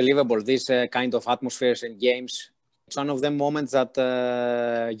 that's unbelievable. These kind of atmospheres and games. It's one of the moments that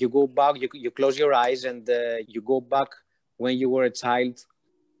you go back, you close your eyes, and you go back when you were a child,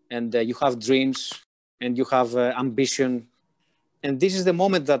 and you have dreams, and you have ambition, and this is the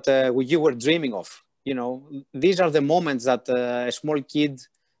moment that you were dreaming of. You know, these are the moments that a small kid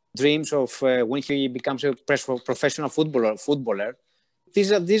dreams of when he becomes a professional footballer.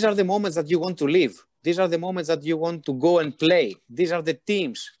 These are the moments that you want to live. These are the moments that you want to go and play. These are the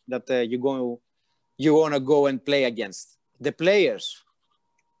teams that you want to go and play against. The players,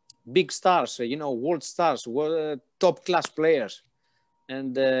 big stars, world stars, top class players,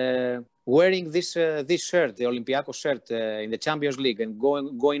 and wearing this shirt, the Olympiacos shirt in the Champions League, and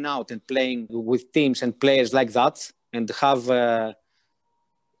going out and playing with teams and players like that, and have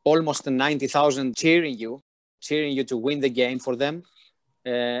almost 90,000 cheering you to win the game for them.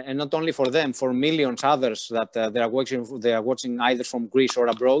 And not only for them, for millions others that they are watching either from Greece or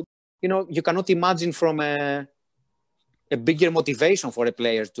abroad. You know, you cannot imagine from a bigger motivation for a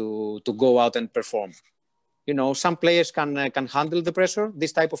player to go out and perform. You know, some players can handle the pressure,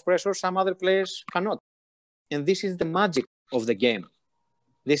 this type of pressure. Some other players cannot. And this is the magic of the game.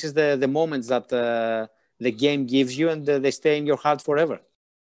 This is the moments that the game gives you, and they stay in your heart forever.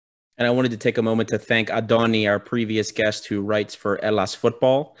 And I wanted to take a moment to thank Adoni, our previous guest who writes for Hellas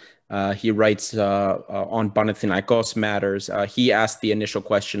Football. He writes on Panathinaikos matters. He asked the initial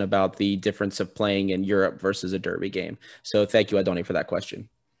question about the difference of playing in Europe versus a derby game. So thank you, Adoni, for that question.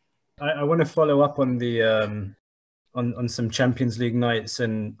 I want to follow up on the on some Champions League nights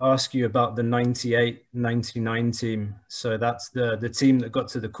and ask you about the 98-99 team. So that's the team that got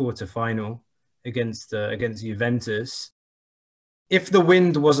to the quarterfinal against Juventus. If the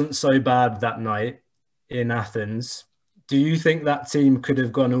wind wasn't so bad that night in Athens, do you think that team could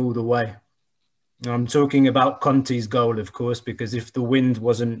have gone all the way? I'm talking about Conte's goal, of course, because if the wind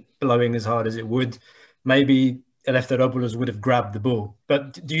wasn't blowing as hard as it would, maybe Eleftheropoulos would have grabbed the ball.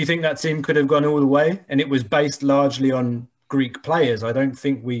 But do you think that team could have gone all the way? And it was based largely on Greek players. I don't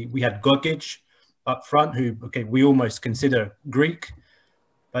think we had Gogic up front, who, okay, we almost consider Greek.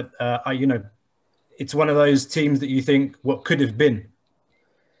 But, it's one of those teams that you think what could have been.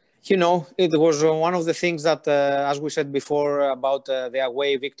 You know, it was one of the things that, as we said before about the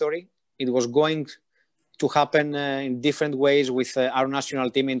away victory, it was going to happen in different ways with our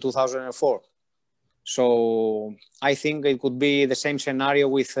national team in 2004. So I think it could be the same scenario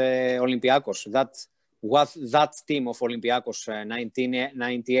with Olympiacos. That team of Olympiacos,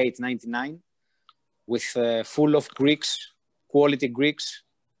 1998-99, with full of Greeks, quality Greeks,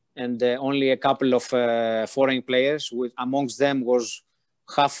 and only a couple of foreign players. Amongst them was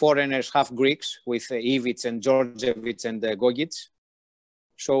half foreigners, half Greeks, with Ivic and Georgievich and Gogic.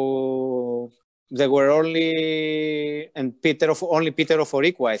 So they were only Peter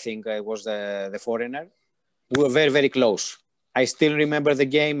Oforikou, I think, was the foreigner. We were very, very close. I still remember the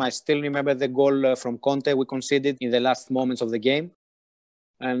game. I still remember the goal from Conte we conceded in the last moments of the game.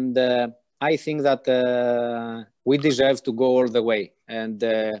 And I think that we deserve to go all the way. And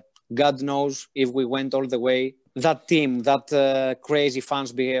God knows if we went all the way, that team, that crazy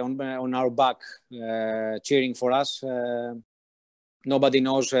fans be on our back cheering for us, nobody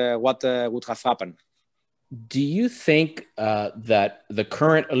knows what would have happened. Do you think that the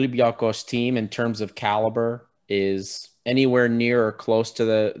current Olympiacos team, in terms of caliber, is anywhere near or close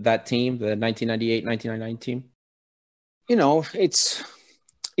to that team, the 1998-1999 team? You know, it's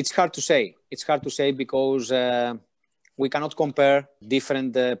hard to say. It's hard to say because we cannot compare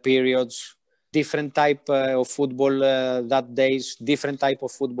different periods, different type of football that days, different type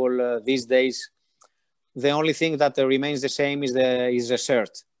of football these days. The only thing that remains the same is the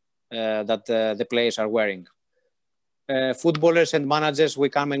shirt that the players are wearing. Footballers and managers, we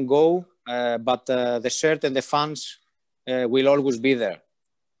come and go, but the shirt and the fans will always be there.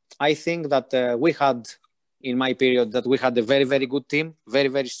 I think that we had, in my period, that we had a very, very good team, very,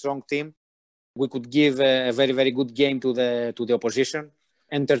 very strong team. We could give a very, very good game to the opposition,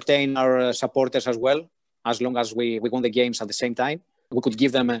 entertain our supporters as well, as long as we won the games at the same time. We could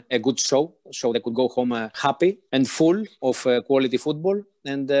give them a good show so they could go home happy and full of quality football.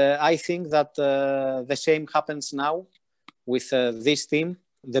 And I think that the same happens now with this team.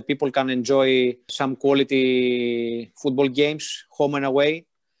 The people can enjoy some quality football games home and away.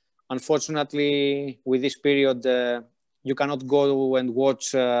 Unfortunately, with this period, you cannot go and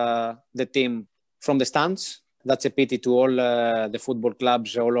watch the team from the stands. That's a pity to all the football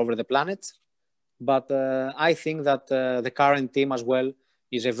clubs all over the planet. But I think that the current team as well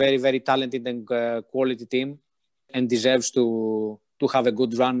is a very, very talented and quality team. and deserves to have a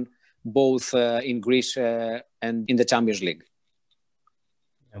good run both in Greece and in the Champions League.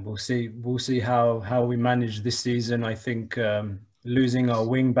 And we'll see how we manage this season. I think losing our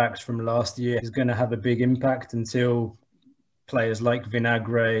wing backs from last year is going to have a big impact until players like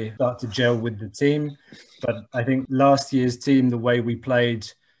Vinagre start to gel with the team. But I think last year's team, the way we played,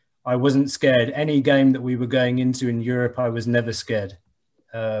 I wasn't scared. Any game that we were going into in Europe, I was never scared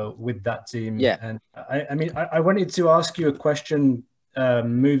with that team. Yeah. And I wanted to ask you a question.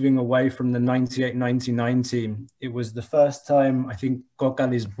 Moving away from the 98-99 team, it was the first time I think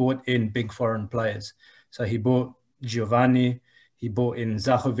Kokkalis bought in big foreign players. So he bought Giovanni, he bought in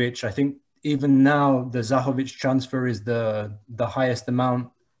Zahovic. I think even now the Zahovic transfer is the highest amount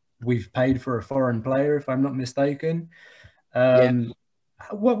we've paid for a foreign player, if I'm not mistaken.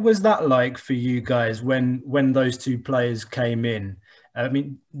 What was that like for you guys when those two players came in? I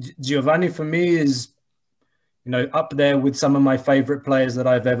mean, Giovanni for me is, up there with some of my favorite players that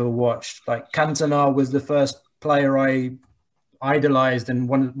I've ever watched. Like Cantona was the first player I idolized and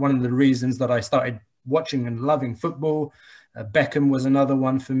one of the reasons that I started watching and loving football. Beckham was another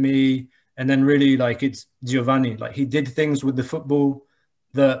one for me. And then really it's Giovanni. Like he did things with the football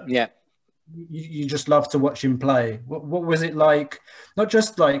that you just love to watch him play. What was it like? Not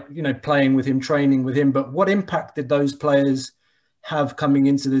just playing with him, training with him, but what impact did those players have coming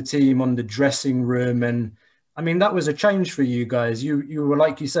into the team on the dressing room? And I mean, that was a change for you guys. You were,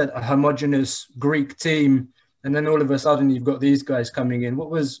 like you said, a homogenous Greek team, and then all of a sudden you've got these guys coming in. What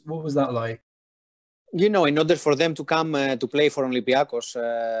was that like? In order for them to come to play for Olympiacos,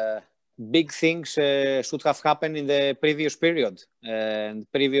 big things should have happened in the previous period and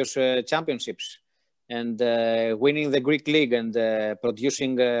previous championships. And winning the Greek league and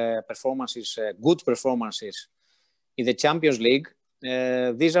producing performances, good performances in the Champions League,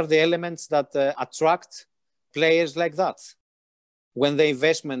 these are the elements that attract players like that. When the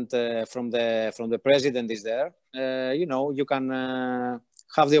investment from the president is there, you can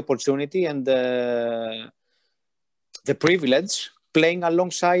have the opportunity and the privilege playing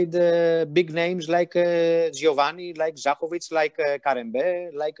alongside big names like Giovanni, like Zahovic, like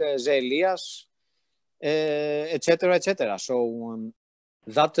Karembeu, like Zelias, etc., etc. So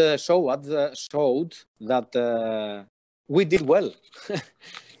that showed that we did well.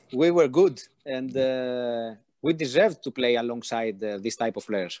 We were good, and we deserved to play alongside this type of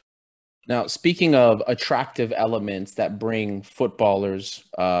players. Now, speaking of attractive elements that bring footballers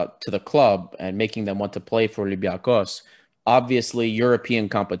to the club and making them want to play for Olympiacos, obviously European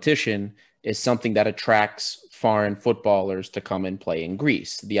competition is something that attracts foreign footballers to come and play in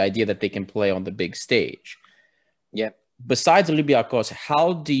Greece. The idea that they can play on the big stage. Yeah. Besides Olympiacos,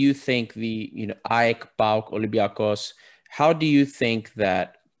 how do you think AEK, PAOK, Olympiacos, how do you think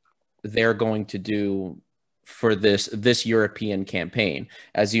that they're going to do for this European campaign?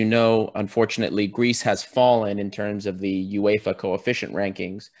 As you know, unfortunately, Greece has fallen in terms of the UEFA coefficient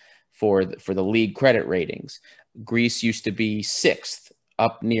rankings for the league credit ratings. Greece used to be 6th,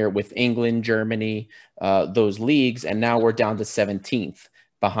 up near with England, Germany, those leagues, and now we're down to 17th,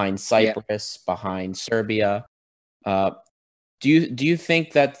 behind Cyprus, behind Serbia. Do you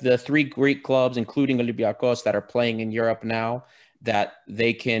think that the 3 Greek clubs, including Olympiacos, that are playing in Europe now, that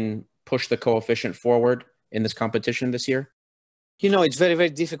they can push the coefficient forward in this competition this year? It's very,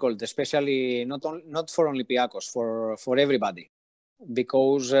 very difficult, especially not for Olympiacos, for everybody,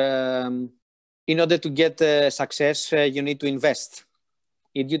 because in order to get success, you need to invest.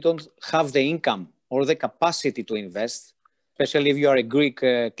 If you don't have the income or the capacity to invest, especially if you are a Greek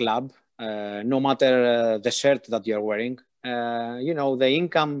club, no matter the shirt that you're wearing, the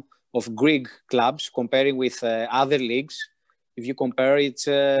income of Greek clubs comparing with other leagues, if you compare it,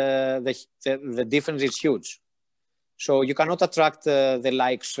 the difference is huge. So you cannot attract the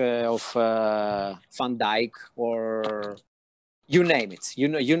likes of Van Dijk or you name it.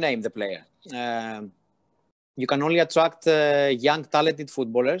 You name the player. You can only attract young, talented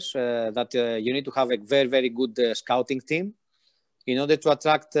footballers that you need to have a very, very good scouting team in order to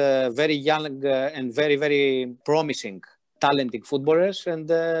attract very young and very, very promising, talented footballers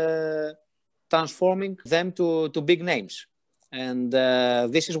and transforming them to big names. And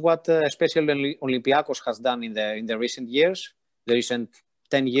this is what especially Olympiacos has done in the recent years, the recent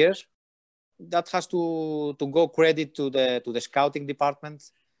 10 years. That has to go credit to the scouting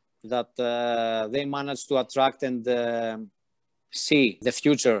department, that they managed to attract and see the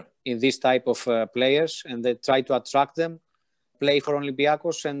future in this type of players, and they try to attract them, play for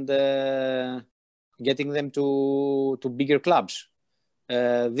Olympiacos, and getting them to bigger clubs.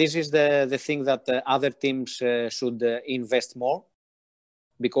 This is the thing that other teams should invest more,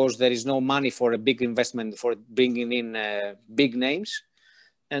 because there is no money for a big investment for bringing in big names.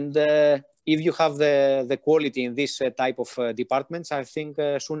 And if you have the quality in this type of departments, I think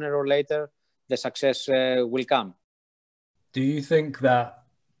sooner or later the success will come. Do you think that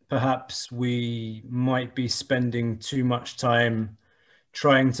perhaps we might be spending too much time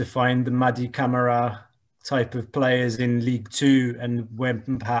trying to find the Madi Camara type of players in League Two, and we're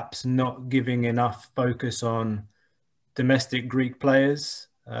perhaps not giving enough focus on domestic Greek players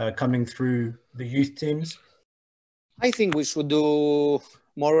coming through the youth teams? I think we should do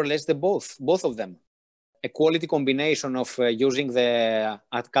more or less both of them. A quality combination of using the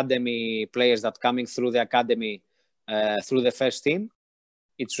academy players that coming through the academy through the first team.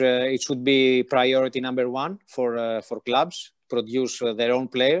 It should be priority number one for clubs, produce their own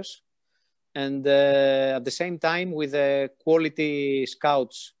players. And at the same time, with quality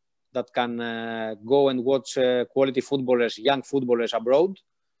scouts that can go and watch quality footballers, young footballers abroad,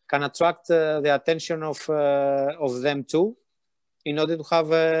 can attract the attention of them too, in order to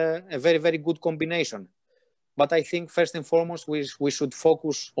have a very, very good combination. But I think first and foremost, we should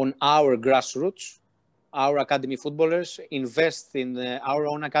focus on our grassroots, our academy footballers, invest in our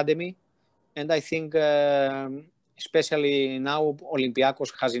own academy. And I think especially now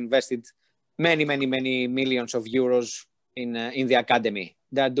Olympiacos has invested many millions of euros in the academy.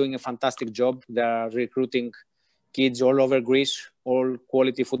 They are doing a fantastic job. They are recruiting kids all over Greece, all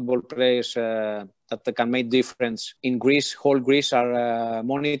quality football players that can make difference in Greece. Whole Greece are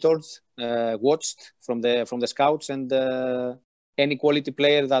monitored, watched from the scouts, and any quality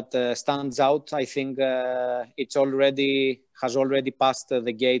player that stands out, I think has already passed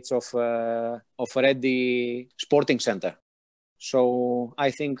the gates of Redi Sporting Center. So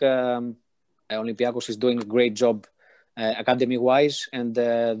I think Olympiacos is doing a great job academy-wise, and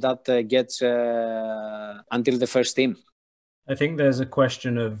that gets until the first team. I think there's a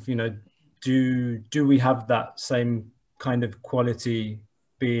question of, do we have that same kind of quality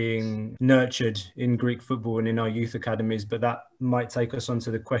being nurtured in Greek football and in our youth academies? But that might take us on to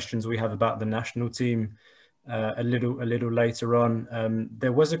the questions we have about the national team a little later on.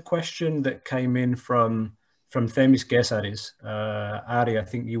 There was a question that came in from Themis Gesaris. Ari, I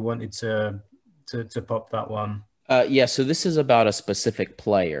think you wanted to pop that one. Yeah, so this is about a specific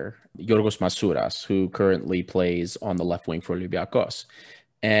player, Yorgos Masouras, who currently plays on the left wing for Olympiacos.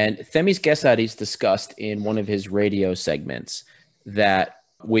 And Themis Gesaris discussed in one of his radio segments that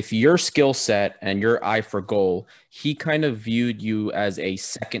with your skill set and your eye for goal, he kind of viewed you as a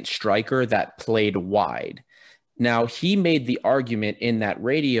second striker that played wide. Now, he made the argument in that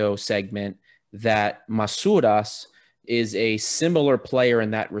radio segment that Masouras is a similar player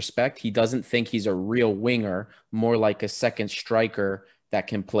in that respect. He doesn't think he's a real winger, more like a second striker that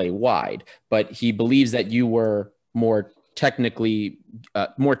can play wide. But he believes that you were more technically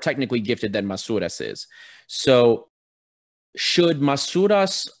gifted than Masouras is. So should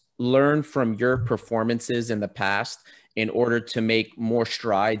Masouras learn from your performances in the past in order to make more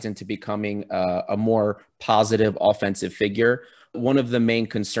strides into becoming a more positive offensive figure? One of the main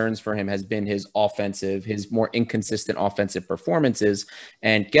concerns for him has been his more inconsistent offensive performances.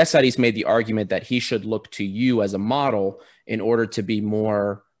 And Gesaris made the argument that he should look to you as a model in order to be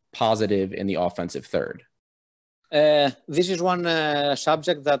more positive in the offensive third. This is one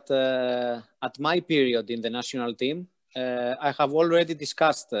subject that at my period in the national team, I have already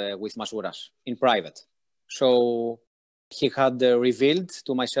discussed with Masouras in private. So he had revealed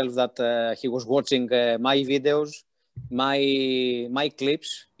to myself that he was watching my videos, my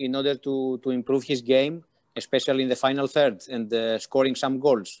clips, in order to improve his game, especially in the final third, and scoring some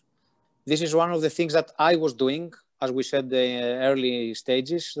goals. This is one of the things that I was doing, as we said the early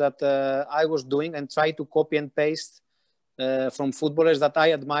stages, that I was doing and try to copy and paste from footballers that I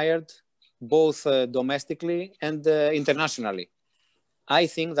admired, both domestically and internationally. I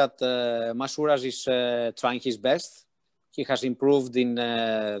think that Masouras is trying his best. He has improved in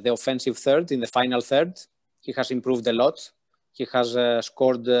the offensive third, in the final third. He has improved a lot. He has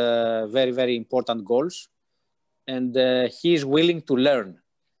scored very, very important goals. And he is willing to learn.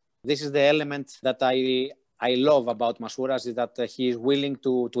 This is the element that I love about Masouras, is that he is willing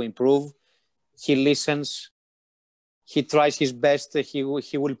to improve. He listens. He tries his best. He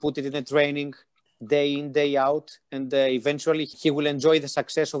will put it in the training day in, day out. And eventually he will enjoy the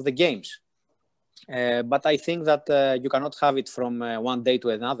success of the games. But I think that you cannot have it from one day to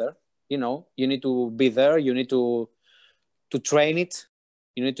another. You need to be there. You need to train it.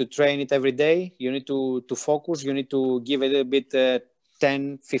 You need to train it every day. You need to focus. You need to give it a bit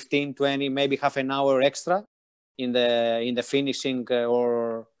 10, 15, 20, maybe half an hour extra in the finishing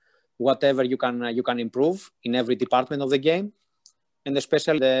or whatever you can improve in every department of the game. and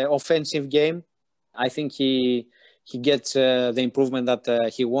especially the offensive game. I think he gets the improvement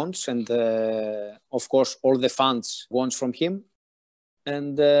that he wants, and of course all the fans wants from him.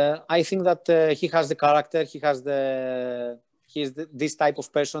 And I think that he has the character. He's this type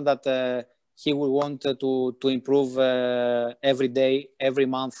of person that he will want to improve every day, every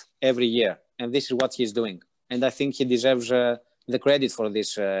month, every year. And this is what he's doing. And I think he deserves the credit for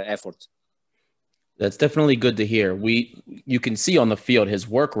this effort. That's definitely good to hear. You can see on the field his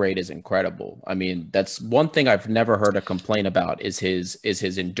work rate is incredible. I mean, that's one thing I've never heard a complaint about is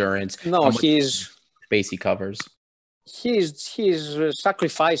his endurance. No, he's space he covers. He's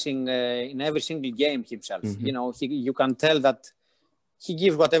sacrificing in every single game himself. Mm-hmm. You know, you can tell that he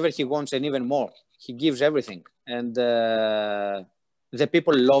gives whatever he wants and even more. He gives everything, and the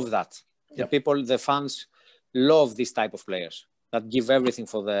people love that. Yep. The fans love this type of players that give everything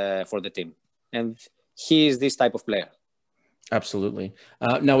for the team. And he is this type of player. Absolutely.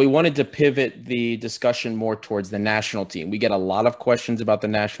 Now, we wanted to pivot the discussion more towards the national team. We get a lot of questions about the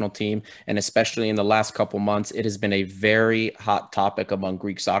national team, and especially in the last couple months, it has been a very hot topic among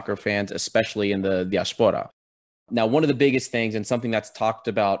Greek soccer fans, especially in the diaspora. Now, one of the biggest things, and something that's talked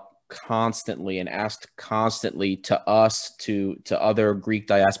about constantly and asked constantly to us, to other Greek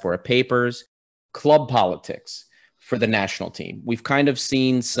diaspora papers, club politics for the national team. We've kind of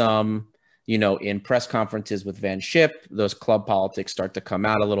seen some, in press conferences with Van Schip, those club politics start to come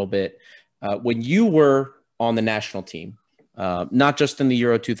out a little bit. When you were on the national team, not just in the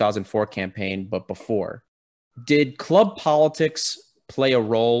Euro 2004 campaign, but before, did club politics play a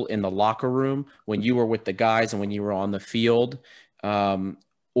role in the locker room when you were with the guys and when you were on the field?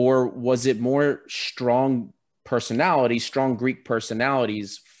 Or was it more strong Greek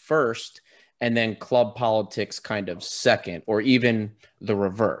personalities first, and then club politics kind of second, or even the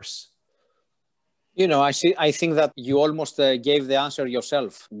reverse? I think that you almost gave the answer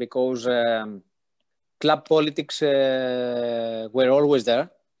yourself, because club politics were always there,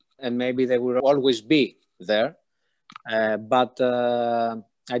 and maybe they will always be there. But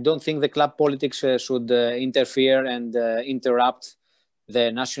I don't think the club politics should interfere and interrupt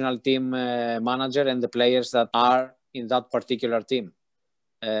the national team manager and the players that are in that particular team.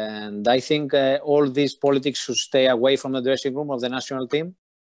 And I think all these politics should stay away from the dressing room of the national team,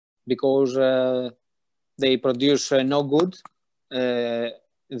 because they produce no good.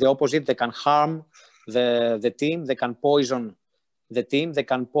 The opposite, they can harm the team, they can poison the team, they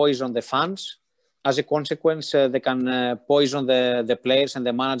can poison the fans. As a consequence, they can poison the players and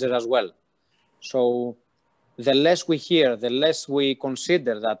the manager as well. So the less we hear, the less we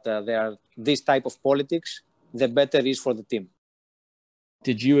consider that there are this type of politics, the better it is for the team.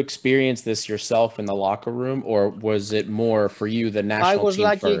 Did you experience this yourself in the locker room, or was it more for you the national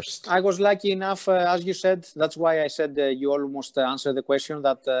team first? I was lucky enough, as you said. That's why I said you almost answered the question,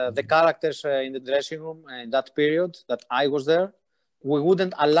 that the characters in the dressing room in that period that I was there, we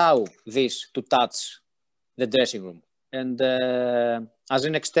wouldn't allow this to touch the dressing room. And as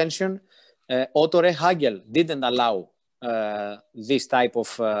an extension, Otto Rehhagel didn't allow this type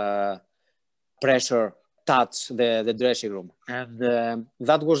of pressure touch the dressing room, and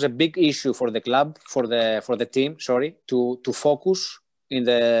that was a big issue for the club, for the team. To focus in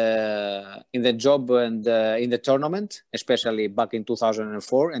the job and in the tournament, especially back in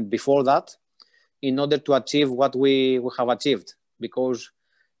 2004 and before that, in order to achieve what we have achieved. Because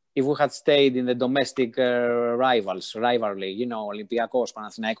if we had stayed in the domestic rivalry, Olympiacos,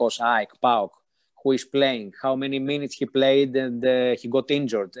 Panathinaikos, AEK, PAOK, who is playing, how many minutes he played, and he got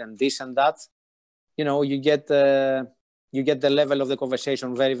injured, and this and that. You get the level of the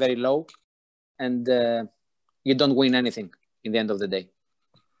conversation very, very low, and you don't win anything in the end of the day.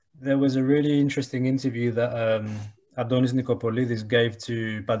 There was a really interesting interview that Adonis Nikopolidis gave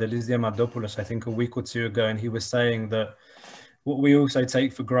to Pantelis Diamandopoulos, I think a week or two ago, and he was saying that what we also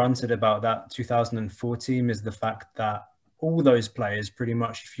take for granted about that 2004 team is the fact that all those players, pretty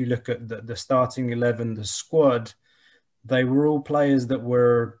much, if you look at the starting 11, the squad, they were all players that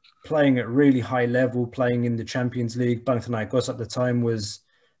were playing at really high level, playing in the Champions League. Panathinaikos at the time was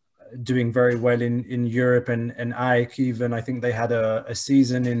doing very well in Europe, and AEK even, I think they had a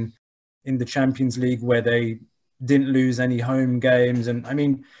season in the Champions League where they didn't lose any home games. And I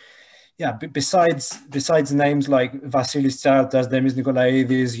mean, yeah, besides names like Vasilis Tsartas, Demis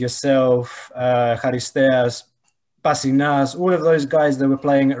Nikolaidis, yourself, Charisteas, Bassinas, all of those guys that were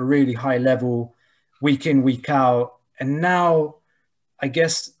playing at a really high level, week in, week out. And now, I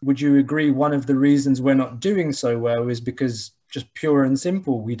guess, would you agree one of the reasons we're not doing so well is because, just pure and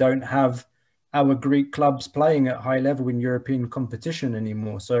simple, we don't have our Greek clubs playing at high level in European competition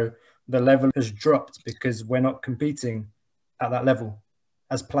anymore. So the level has dropped because we're not competing at that level,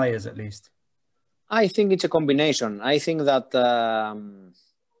 as players at least? I think it's a combination. I think that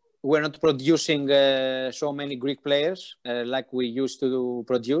we're not producing so many Greek players like we used to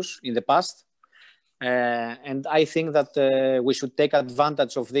produce in the past. And I think that we should take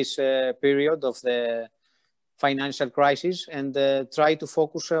advantage of this period of the financial crisis and try to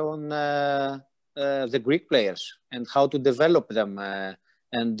focus on the Greek players and how to develop them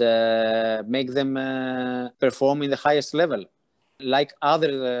and make them perform in the highest level, like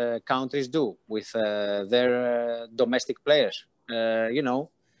other countries do with their domestic players.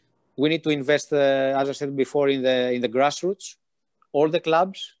 We need to invest, as I said before, in the grassroots, all the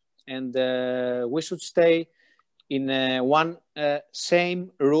clubs, and we should stay in one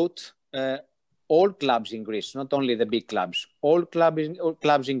same route. All clubs in Greece, not only the big clubs. All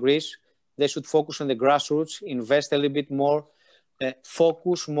clubs in Greece, they should focus on the grassroots, invest a little bit more,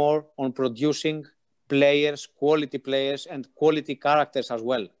 focus more on producing players, quality players, and quality characters as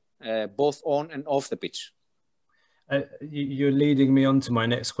well, both on and off the pitch. You're leading me on to my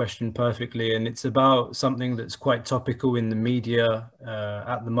next question perfectly, and it's about something that's quite topical in the media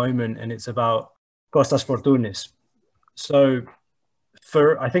at the moment, and it's about Kostas Fortounis. So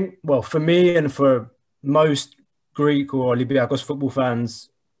for me and for most Greek or Olympiacos football fans,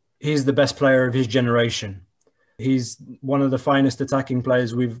 he's the best player of his generation. He's one of the finest attacking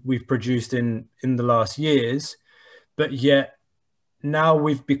players we've produced in the last years, but yet now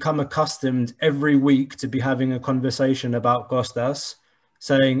we've become accustomed every week to be having a conversation about Kostas,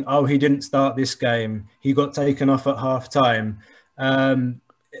 saying, oh, he didn't start this game, he got taken off at half time.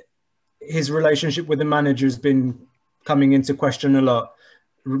 His relationship with the manager has been coming into question a lot,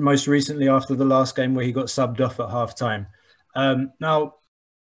 most recently after the last game where he got subbed off at half time. Now,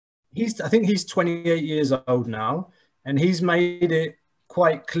 I think he's 28 years old now, and he's made it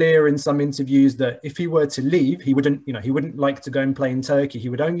quite clear in some interviews that if he were to leave, he wouldn't like to go and play in Turkey. He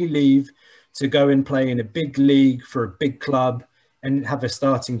would only leave to go and play in a big league for a big club and have a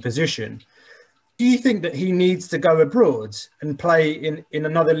starting position. Do you think that he needs to go abroad and play in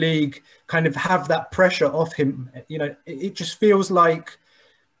another league, kind of have that pressure off him? It just feels like,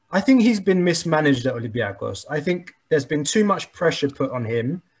 I think he's been mismanaged at Olympiacos. I think there's been too much pressure put on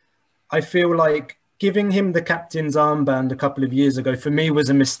him. I feel like giving him the captain's armband a couple of years ago, for me, was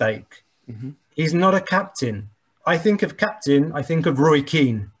a mistake. Mm-hmm. He's not a captain. I think of captain, I think of Roy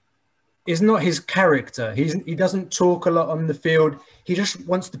Keane. It's not his character. He doesn't talk a lot on the field. He just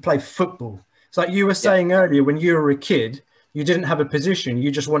wants to play football. It's like you were saying earlier, when you were a kid, you didn't have a position.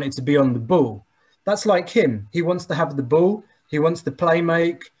 You just wanted to be on the ball. That's like him. He wants to have the ball. He wants to play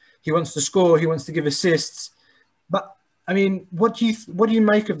make. He wants to score. He wants to give assists. But I mean, what do you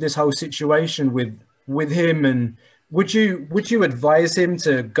make of this whole situation with him? And would you advise him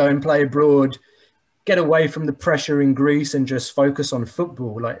to go and play abroad, get away from the pressure in Greece and just focus on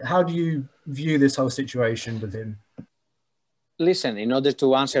football? Like, how do you view this whole situation with him? Listen, in order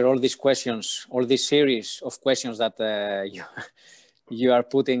to answer all these questions, all this series of questions that you are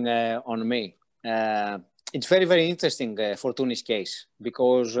putting on me, it's very, very interesting, Fortounis' case,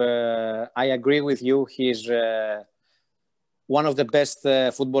 because I agree with you. He's one of the best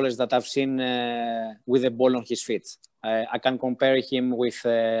footballers that I've seen with the ball on his feet. I can compare him with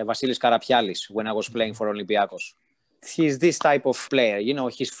Vasilis Karapialis when I was playing for Olympiacos. He's this type of player,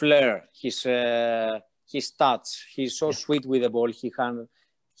 his flair, his touch. He's so sweet with the ball. He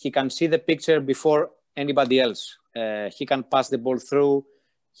can see the picture before anybody else. He can pass the ball through.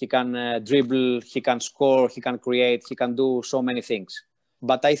 He can dribble. He can score. He can create. He can do so many things.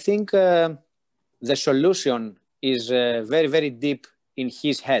 But I think the solution is very, very deep in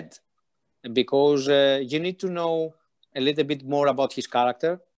his head, because you need to know a little bit more about his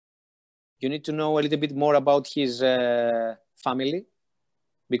character. You need to know a little bit more about his family,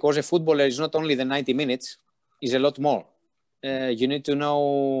 because a footballer is not only the 90 minutes, is a lot more. You need to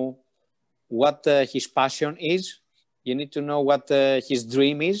know what his passion is. You need to know what his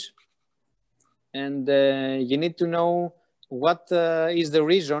dream is. And you need to know what is the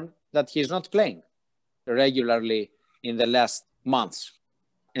reason that he's not playing regularly in the last months.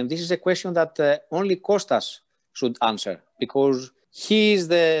 And this is a question that only Kostas should answer, because he is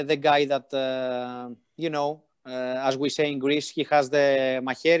the guy that, as we say in Greece, he has the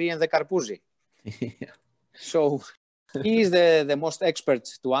maheri and the karpouzi. Yeah. So he is the most expert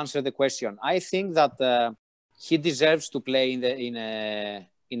to answer the question. I think that he deserves to play in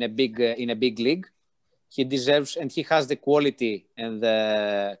a big league. He deserves, and he has the quality and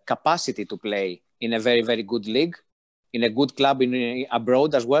the capacity to play in a very, very good league, in a good club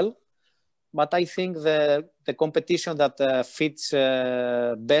abroad as well. But I think the competition that fits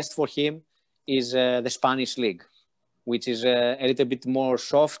best for him is the Spanish league, which is a little bit more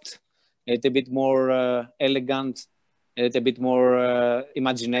soft, a little bit more elegant, a little bit more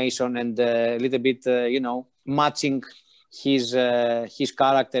imagination, and a little bit, matching his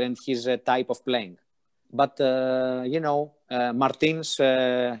character and his type of playing. But, Martins,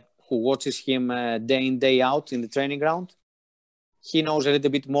 who watches him day in, day out in the training ground, he knows a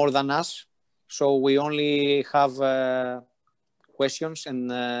little bit more than us. So we only have questions, and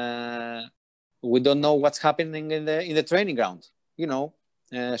we don't know what's happening in the training ground.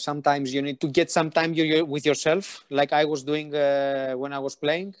 Sometimes you need to get some time with yourself, like I was doing when I was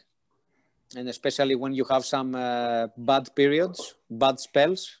playing, and especially when you have some bad periods, bad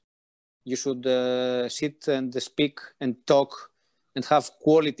spells, you should sit and speak and talk and have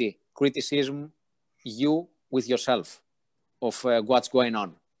quality criticism, you with yourself, of what's going on,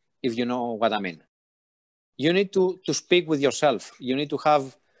 if you know what I mean. You need to speak with yourself. You need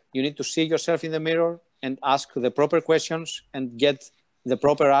to see yourself in the mirror and ask the proper questions and get the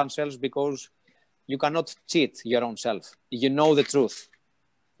proper answers, because you cannot cheat your own self. You know the truth.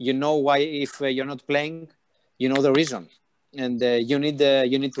 You know why, if you're not playing, you know the reason. And you need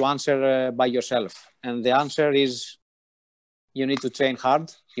to answer by yourself. And the answer is, you need to train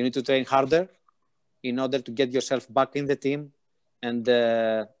hard. You need to train harder in order to get yourself back in the team and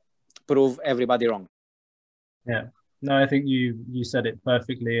prove everybody wrong. Yeah, no, I think you said it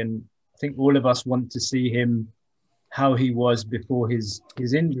perfectly, and I think all of us want to see him how he was before his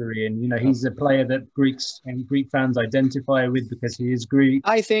injury, and he's a player that Greeks and Greek fans identify with because he is Greek.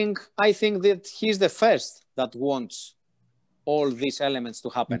 I think that he's the first that wants all these elements to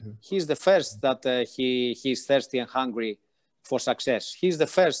happen. Mm-hmm. He's the first that he's thirsty and hungry for success. He's the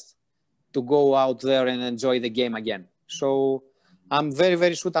first to go out there and enjoy the game again. So I'm very,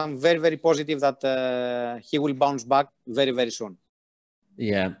 very sure. I'm very, very positive that he will bounce back very, very soon.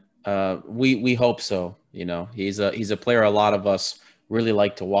 Yeah, we hope so. He's a player a lot of us really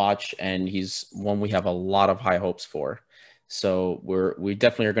like to watch, and he's one we have a lot of high hopes for. So we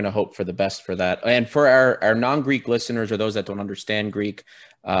definitely are going to hope for the best for that. And for our non-Greek listeners, or those that don't understand Greek,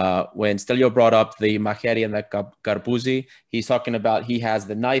 when Stelio brought up the machete and the karpouzi, he's talking about he has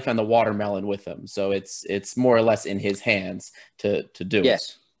the knife and the watermelon with him. So it's more or less in his hands to do.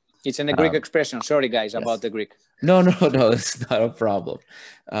 Yes, it's in a Greek expression. Sorry, guys, yes. About the Greek. No, it's not a problem.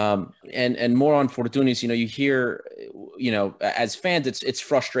 And more on Fortounis, you hear, as fans, it's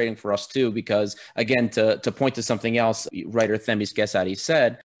frustrating for us too, because again, to point to something else, writer Themis Kesari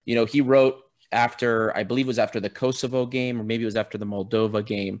said, he wrote after, I believe it was after the Kosovo game, or maybe it was after the Moldova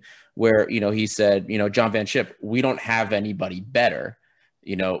game, where, he said, John Van Schip, we don't have anybody better.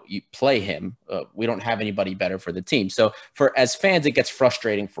 You play him. We don't have anybody better for the team. So as fans, it gets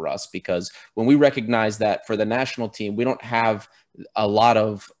frustrating for us, because when we recognize that for the national team, we don't have a lot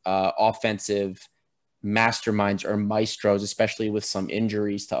of offensive masterminds or maestros, especially with some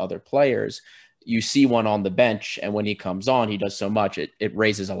injuries to other players. You see one on the bench, and when he comes on, he does so much, it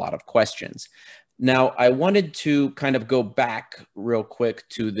raises a lot of questions. Now, I wanted to kind of go back real quick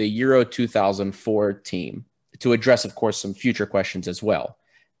to the Euro 2004 team, to address, of course, some future questions as well.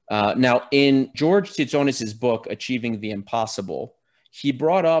 Now, in George Titsonis' book, Achieving the Impossible, he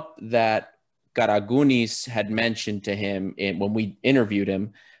brought up that Karagounis had mentioned to him when we interviewed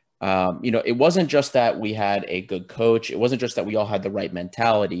him, it wasn't just that we had a good coach. It wasn't just that we all had the right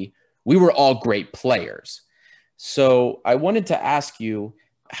mentality. We were all great players. So I wanted to ask you,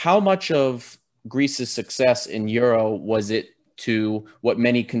 how much of Greece's success in Euro was it to what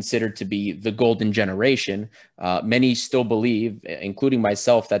many considered to be the golden generation? Many still believe, including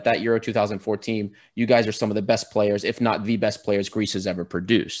myself, that Euro 2014, you guys are some of the best players, if not the best players Greece has ever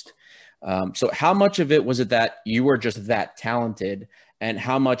produced. So how much of it was it that you were just that talented, and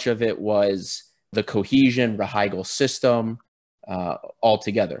how much of it was the cohesion, Rahagel system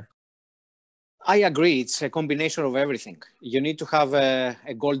altogether? I agree. It's a combination of everything. You need to have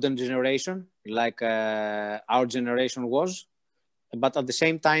a golden generation, like our generation was. But at the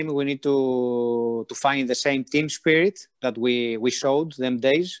same time, we need to find the same team spirit that we showed them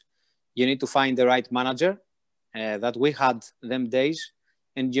days. You need to find the right manager that we had them days.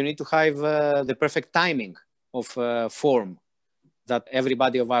 And you need to have the perfect timing of form that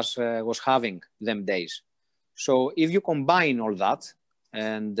everybody of us was having them days. So if you combine all that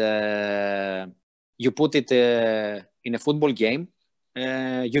and you put it in a football game,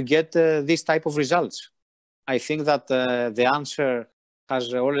 you get this type of results. I think that the answer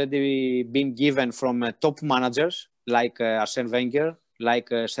has already been given from top managers like Arsene Wenger, like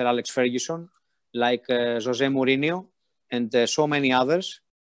Sir Alex Ferguson, like Jose Mourinho, and so many others.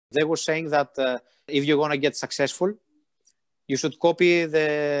 They were saying that if you're going to get successful, you should copy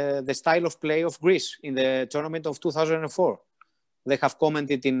the style of play of Greece in the tournament of 2004. They have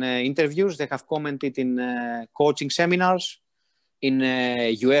commented in interviews, they have commented in coaching seminars, in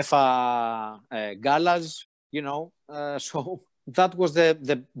UEFA galas, you know. So that was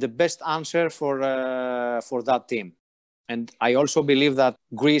the best answer for that team. And I also believe that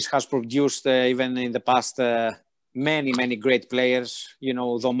Greece has produced, even in the past, many, many great players, you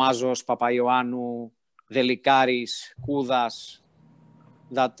know, Domazos, Papaioannou, Delikaris, Koudas,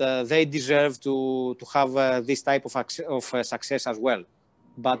 that they deserve to have this type of success as well.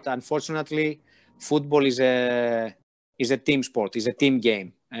 But unfortunately, football is a team sport, is a team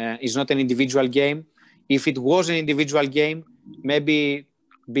game. It's not an individual game. If it was an individual game, maybe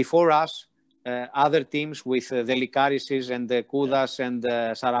before us, other teams with the Likarises and the Koudas and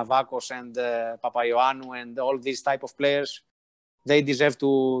Saravakos and Papaioannou and all these type of players, they deserve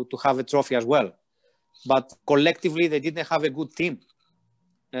to have a trophy as well. But collectively, they didn't have a good team.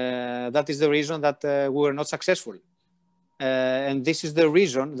 That is the reason that we were not successful. And this is the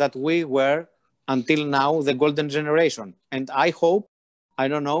reason that we were, until now, the golden generation. And I hope, I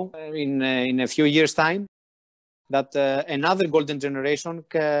don't know, in a few years' time, that another golden generation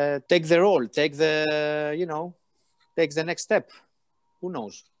take the role, take the next step. Who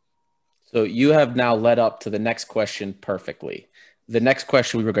knows? So you have now led up to the next question perfectly. The next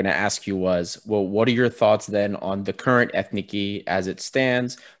question we were going to ask you was, well, what are your thoughts then on the current Ethniki as it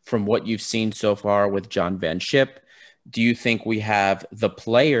stands from what you've seen so far with John Van Schip? Do you think we have the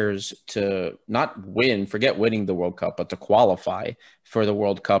players to not win, forget winning the World Cup, but to qualify for the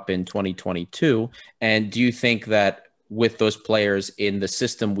World Cup in 2022? And do you think that with those players in the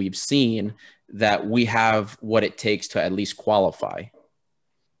system we've seen, that we have what it takes to at least qualify?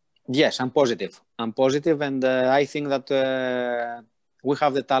 Yes, I'm positive. And I think that we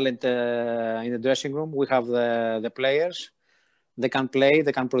have the talent in the dressing room. We have the players. They can play,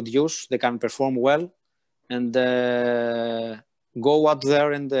 they can produce, they can perform well, and go out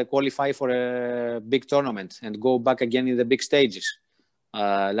there and qualify for a big tournament and go back again in the big stages,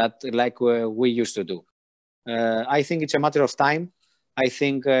 like we used to do. I think it's a matter of time. I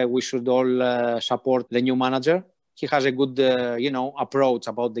think we should all support the new manager. He has a good, approach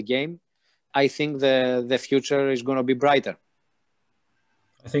about the game. I think the future is going to be brighter.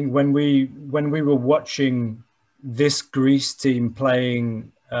 I think when we were watching this Greece team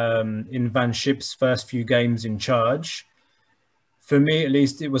playing in Van Schip's first few games in charge, for me at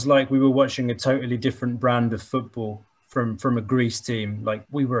least, it was like we were watching a totally different brand of football from a Greece team. Like,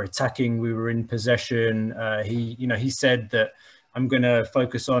 we were attacking, we were in possession. He said that I'm going to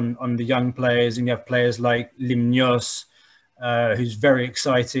focus on the young players, and you have players like Limnios, who's very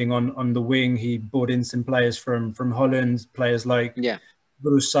exciting on the wing. He brought in some players from Holland, players like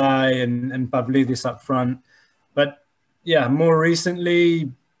Brusai and Pavlidis up front. But yeah, more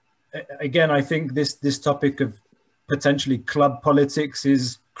recently, again, I think this topic of potentially club politics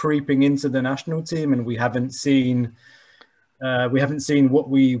is creeping into the national team, and we haven't seen what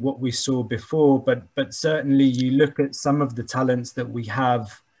we saw before. But certainly, you look at some of the talents that we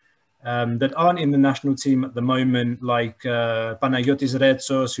have that aren't in the national team at the moment, like Panayotis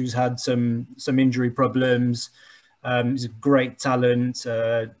Retsos, who's had some injury problems. He's a great talent.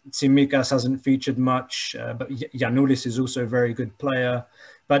 Tsimikas hasn't featured much, but Giannoulis is also a very good player.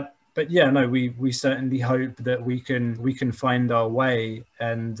 But yeah, no, we certainly hope that we can find our way,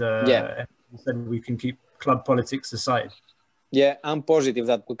 and we can keep club politics aside. Yeah, I'm positive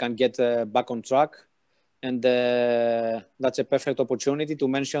that we can get back on track. And that's a perfect opportunity to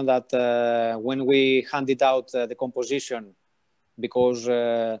mention that when we handed out the composition, because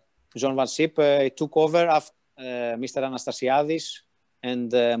John Van Schip took over after Mr. Anastasiadis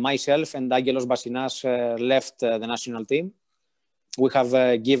and myself and Angelos Bassinas left the national team. We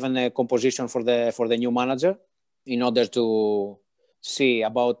have given a composition for the new manager in order to see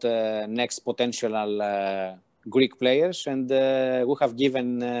about next potential Greek players, and we have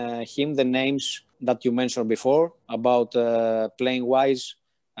given him the names that you mentioned before about playing wise,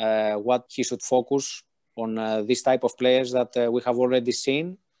 what he should focus on this type of players that we have already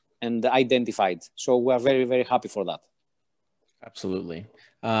seen and identified. So we are very, very happy for that. Absolutely.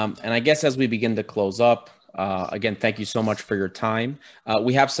 And I guess as we begin to close up, again, thank you so much for your time.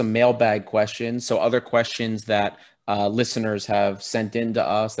 We have some mailbag questions. So other questions that listeners have sent in to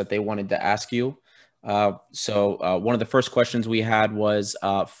us that they wanted to ask you. So one of the first questions we had was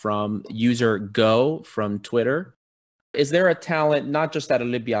from user Go from Twitter. Is there a talent, not just at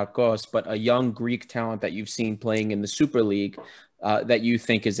Olympiakos, but a young Greek talent that you've seen playing in the Super League that you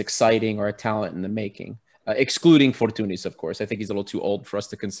think is exciting or a talent in the making? excluding Fortunis, of course. I think he's a little too old for us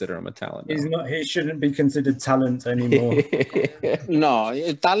to consider him a talent now. He's not. He shouldn't be considered talent anymore. No,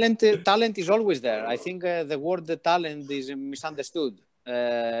 talent is always there. I think the word talent is misunderstood.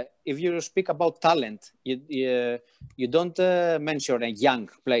 If you speak about talent, you don't mention a young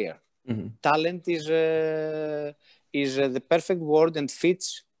player. Mhm. Talent is the perfect word and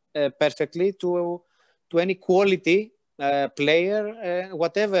fits perfectly to any quality player,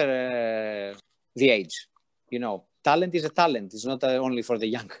 whatever the age. You know, talent is a talent. It's not only for the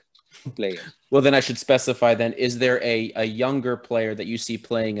young player. Well, then I should specify then, is there a younger player that you see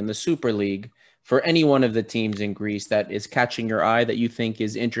playing in the Super League for any one of the teams in Greece that is catching your eye that you think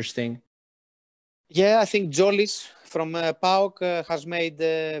is interesting? Yeah, I think Jolis from PAOK has made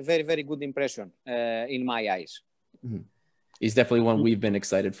a very, very good impression in my eyes. He's definitely one we've been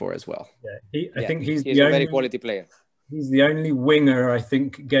excited for as well. Yeah, I think he's a very quality player. He's the only winger I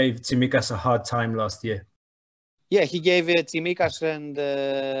think gave Tsimikas a hard time last year. Yeah, he gave Tsimikas and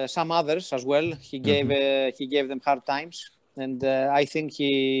some others as well. He gave them hard times, and I think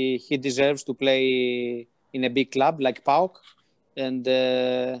he deserves to play in a big club like PAOK, and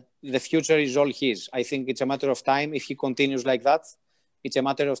the future is all his. I think it's a matter of time if he continues like that. It's a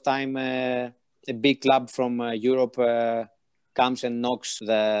matter of time a big club from Europe comes and knocks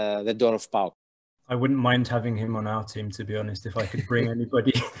the door of PAOK. I wouldn't mind having him on our team, to be honest. If I could bring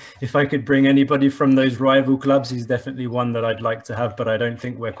anybody, if I could bring anybody from those rival clubs, he's definitely one that I'd like to have. But I don't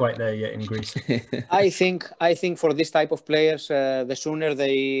think we're quite there yet in Greece. I think for this type of players, the sooner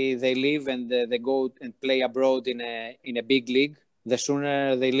they leave and they go and play abroad in a big league, the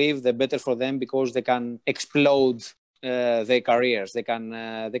sooner they leave, the better for them, because they can explode their careers. They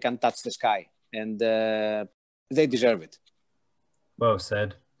can touch the sky, and they deserve it. Well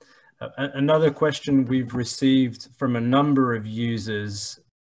said. Another question we've received from a number of users,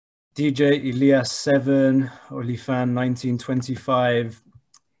 DJ Elias7, Olifan 1925,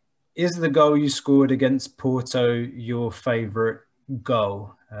 is the goal you scored against Porto your favourite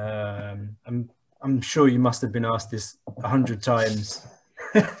goal? I'm sure you must have been asked this 100 times.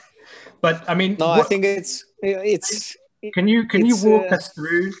 But I mean, no, I think it's. Can you walk us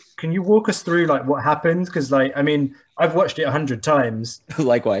through? Can you walk us through like what happened? Because like, I mean, I've watched it 100 times.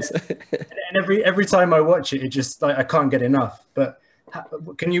 Likewise. And every time I watch it, it just like I can't get enough. But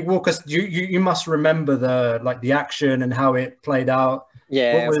can you walk us? You must remember the action and how it played out.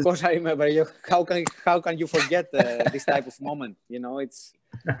 Yeah, of course I remember. How can you forget this type of moment? You know, it's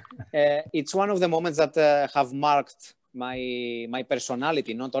one of the moments that have marked my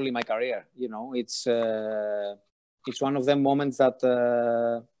personality, not only my career. You know, it's one of the moments that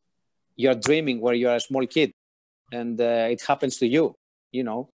you're dreaming where you're a small kid and it happens to you. You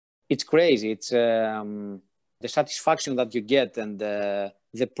know, it's crazy. It's the satisfaction that you get and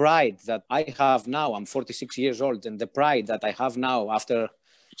the pride that I have now. I'm 46 years old, and the pride that I have now after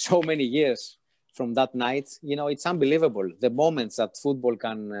so many years from that night, you know, it's unbelievable. The moments that football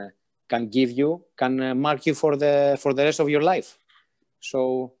can give you can mark you for the rest of your life.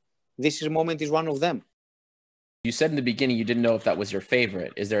 So this moment is one of them. You said in the beginning you didn't know if that was your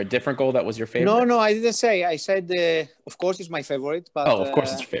favorite. Is there a different goal that was your favorite? No, I didn't say. I said, of course, it's my favorite. But of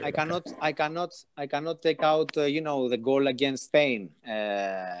course, it's your favorite. I cannot take out, the goal against Spain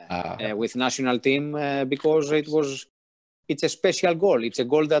with national team because it's a special goal. It's a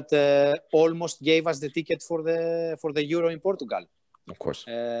goal that almost gave us the ticket for the Euro in Portugal. Of course,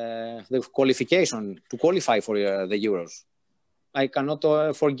 the qualification to qualify for the Euros. I cannot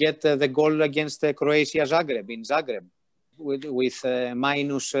forget the goal against Croatia Zagreb in Zagreb with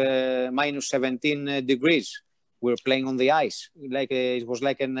minus 17 degrees. We were playing on the ice. It was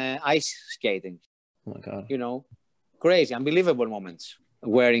like an ice skating. Oh my God. You know, crazy, unbelievable moments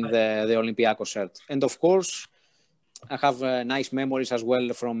wearing the Olympiacos shirt. And of course, I have nice memories as well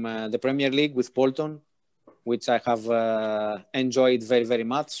from the Premier League with Bolton, which I have enjoyed very, very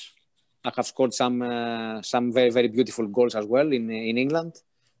much. I have scored some very, very beautiful goals as well in England,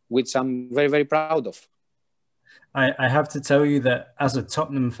 which I'm very, very proud of. I have to tell you that as a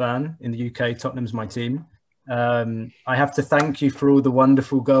Tottenham fan in the UK, Tottenham's my team. I have to thank you for all the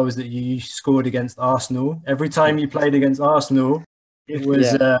wonderful goals that you scored against Arsenal. Every time you played against Arsenal, it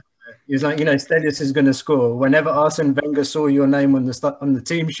was like, Stelios is going to score. Whenever Arsene Wenger saw your name on the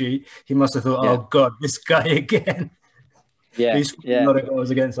team sheet, he must have thought, "Oh God, this guy again." Yeah, he scored a lot of goals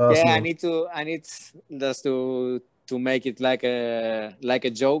against Arsenal. Yeah, I need just to make it like a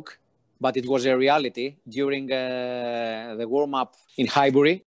joke, but it was a reality during the warm up in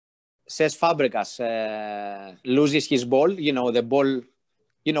Highbury. Cesc Fabregas loses his ball. You know, the ball.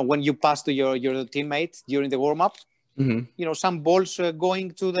 You know, when you pass to your teammate during the warm up, some balls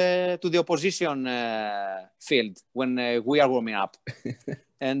going to the opposition field when we are warming up.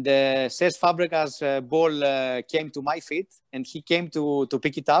 And Cesc Fabregas' ball came to my feet, and he came to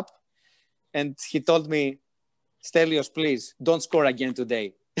pick it up, and he told me, "Stelios, please don't score again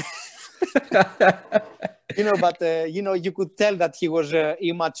today." But you could tell that he was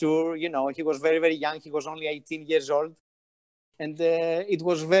immature. He was very, very young. He was only 18 years old, and it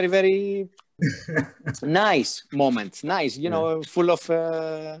was very, very nice moment. Nice, full of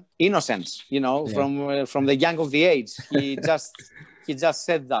innocence. From the young of the age, he just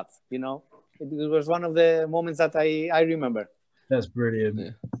said that. It was one of the moments that I remember. That's brilliant.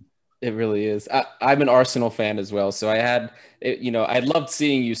 Yeah. It really is. I'm an Arsenal fan as well. So I loved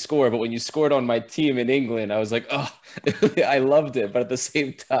seeing you score, but when you scored on my team in England, I was like, oh, I loved it. But at the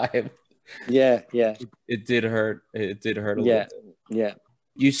same time, yeah, it did hurt. It did hurt a little bit.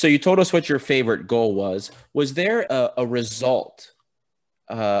 Yeah. So you told us what your favorite goal was. Was there a result,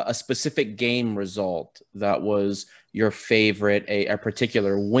 a specific game result that was your favorite, a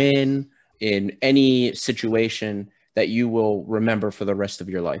particular win in any situation that you will remember for the rest of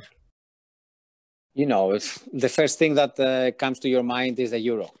your life? The first thing that comes to your mind is the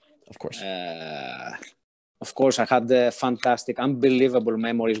Euro. Of course. Of course, I had fantastic, unbelievable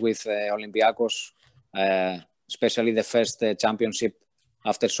memories with Olympiacos, especially the first championship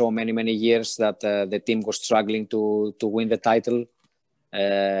after so many, many years that the team was struggling to win the title.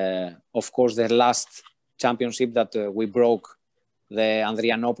 Of course, the last championship that we broke the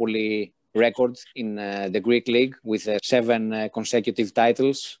Andrianopouli record in the Greek league with 7 consecutive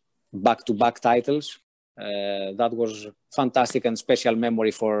titles. Back-to-back titles. That was fantastic and special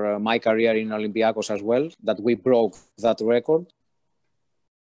memory for my career in Olympiacos as well, that we broke that record.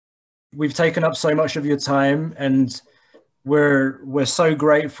 We've taken up so much of your time, and we're so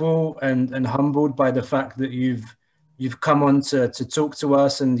grateful and humbled by the fact that you've come on to talk to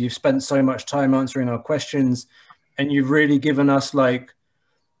us, and you've spent so much time answering our questions, and you've really given us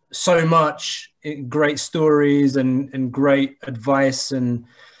so much great stories and great advice. And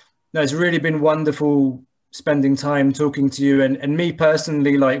no, it's really been wonderful spending time talking to you. And me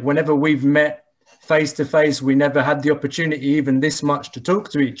personally, whenever we've met face to face, we never had the opportunity even this much to talk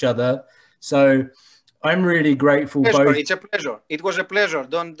to each other. So I'm really grateful. It's a pleasure. It was a pleasure.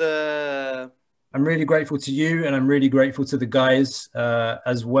 I'm really grateful to you, and I'm really grateful to the guys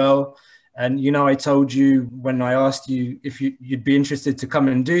as well. And, I told you when I asked you if you'd be interested to come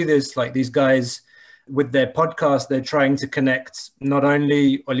and do this, these guys, with their podcast, they're trying to connect not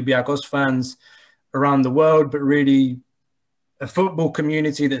only Olympiacos fans around the world, but really a football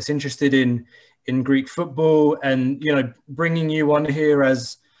community that's interested in Greek football. And bringing you on here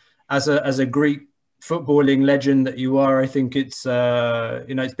as a Greek footballing legend that you are, I think it's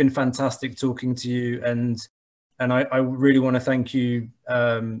it's been fantastic talking to you, and I really want to thank you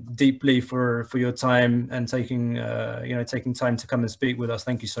deeply for your time and taking time to come and speak with us.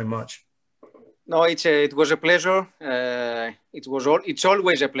 Thank you so much. No, it was a pleasure. It's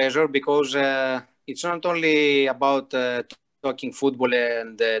always a pleasure, because it's not only about talking football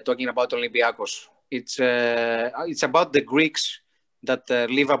and talking about Olympiacos. It's about the Greeks that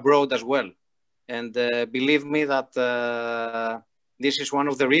live abroad as well. And believe me that this is one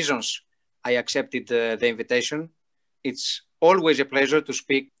of the reasons I accepted the invitation. It's always a pleasure to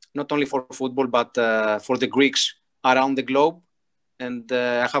speak not only for football, but for the Greeks around the globe. And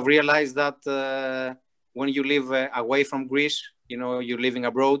I have realized that when you live away from Greece, you're living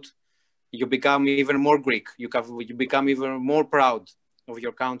abroad, you become even more Greek. You become even more proud of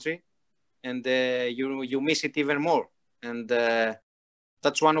your country, and you miss it even more. And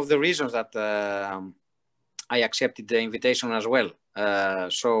that's one of the reasons that I accepted the invitation as well.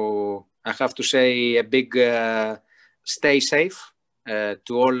 So I have to say a big stay safe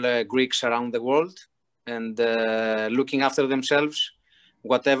to all Greeks around the world, and looking after themselves,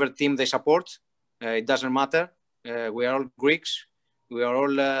 whatever team they support. It doesn't matter. We are all Greeks. We are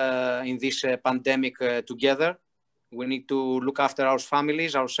all in this pandemic together. We need to look after our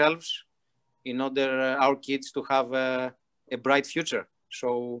families, ourselves, in order our kids to have a bright future.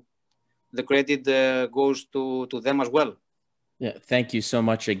 So the credit goes to them as well. Yeah, thank you so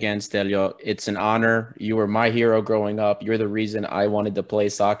much again, Stelios. It's an honor. You were my hero growing up. You're the reason I wanted to play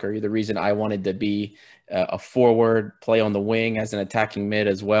soccer. You're the reason I wanted to be a forward, play on the wing as an attacking mid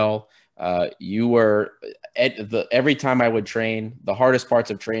as well. You were every time I would train, the hardest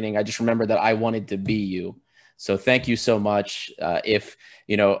parts of training, I just remember that I wanted to be you. So thank you so much.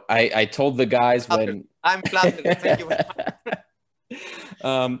 I told the guys when I'm flattered. Thank you very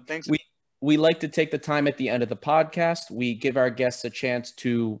much. Thanks. we like to take the time at the end of the podcast. We give our guests a chance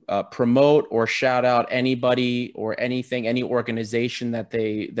to promote or shout out anybody or anything, any organization that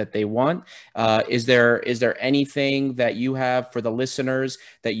they want. Is there anything that you have for the listeners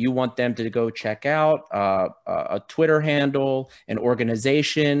that you want them to go check out? A Twitter handle, an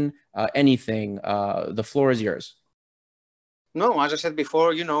organization, anything? The floor is yours. No, as I said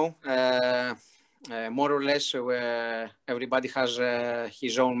before, more or less, everybody has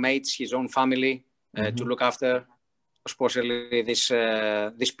his own mates, his own family to look after. Especially this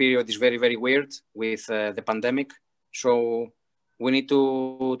period is very, very weird with the pandemic. So we need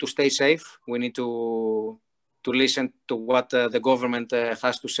to stay safe. We need to listen to what the government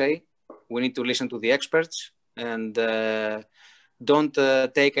has to say. We need to listen to the experts and don't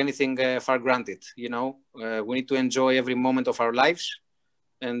take anything for granted. We need to enjoy every moment of our lives.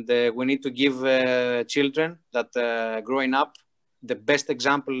 And we need to give children that growing up the best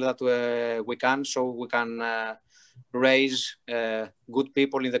example that we can, so we can raise good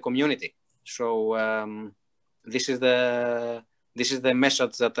people in the community. So this is the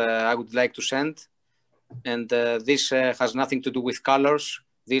message that I would like to send. And this has nothing to do with colors.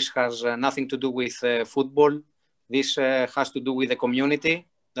 This has nothing to do with football. This has to do with the community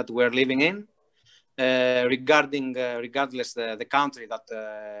that we're living in. Regardless the country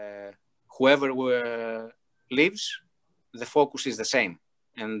that whoever lives, the focus is the same,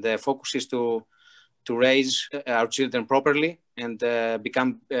 and the focus is to raise our children properly and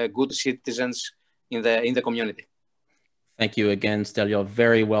become good citizens in the community. Thank you again, Stelios.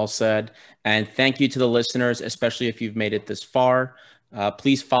 Very well said. And thank you to the listeners, especially if you've made it this far.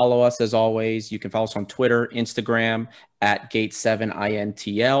 Please follow us as always. You can follow us on Twitter, Instagram at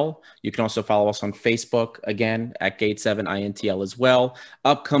Gate7INTL. You can also follow us on Facebook, again, at Gate7INTL as well.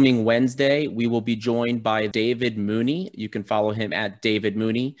 Upcoming Wednesday, we will be joined by David Mooney. You can follow him at David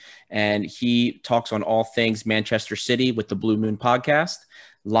Mooney, and he talks on all things Manchester City with the Blue Moon podcast.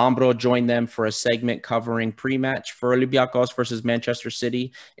 Lambro joined them for a segment covering pre-match for Olympiacos versus Manchester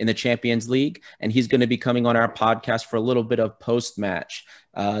City in the Champions League. And he's going to be coming on our podcast for a little bit of post-match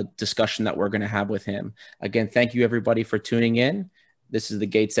discussion that we're going to have with him. Again, thank you everybody for tuning in. This is the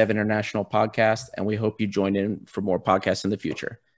Gate 7 International Podcast, and we hope you join in for more podcasts in the future.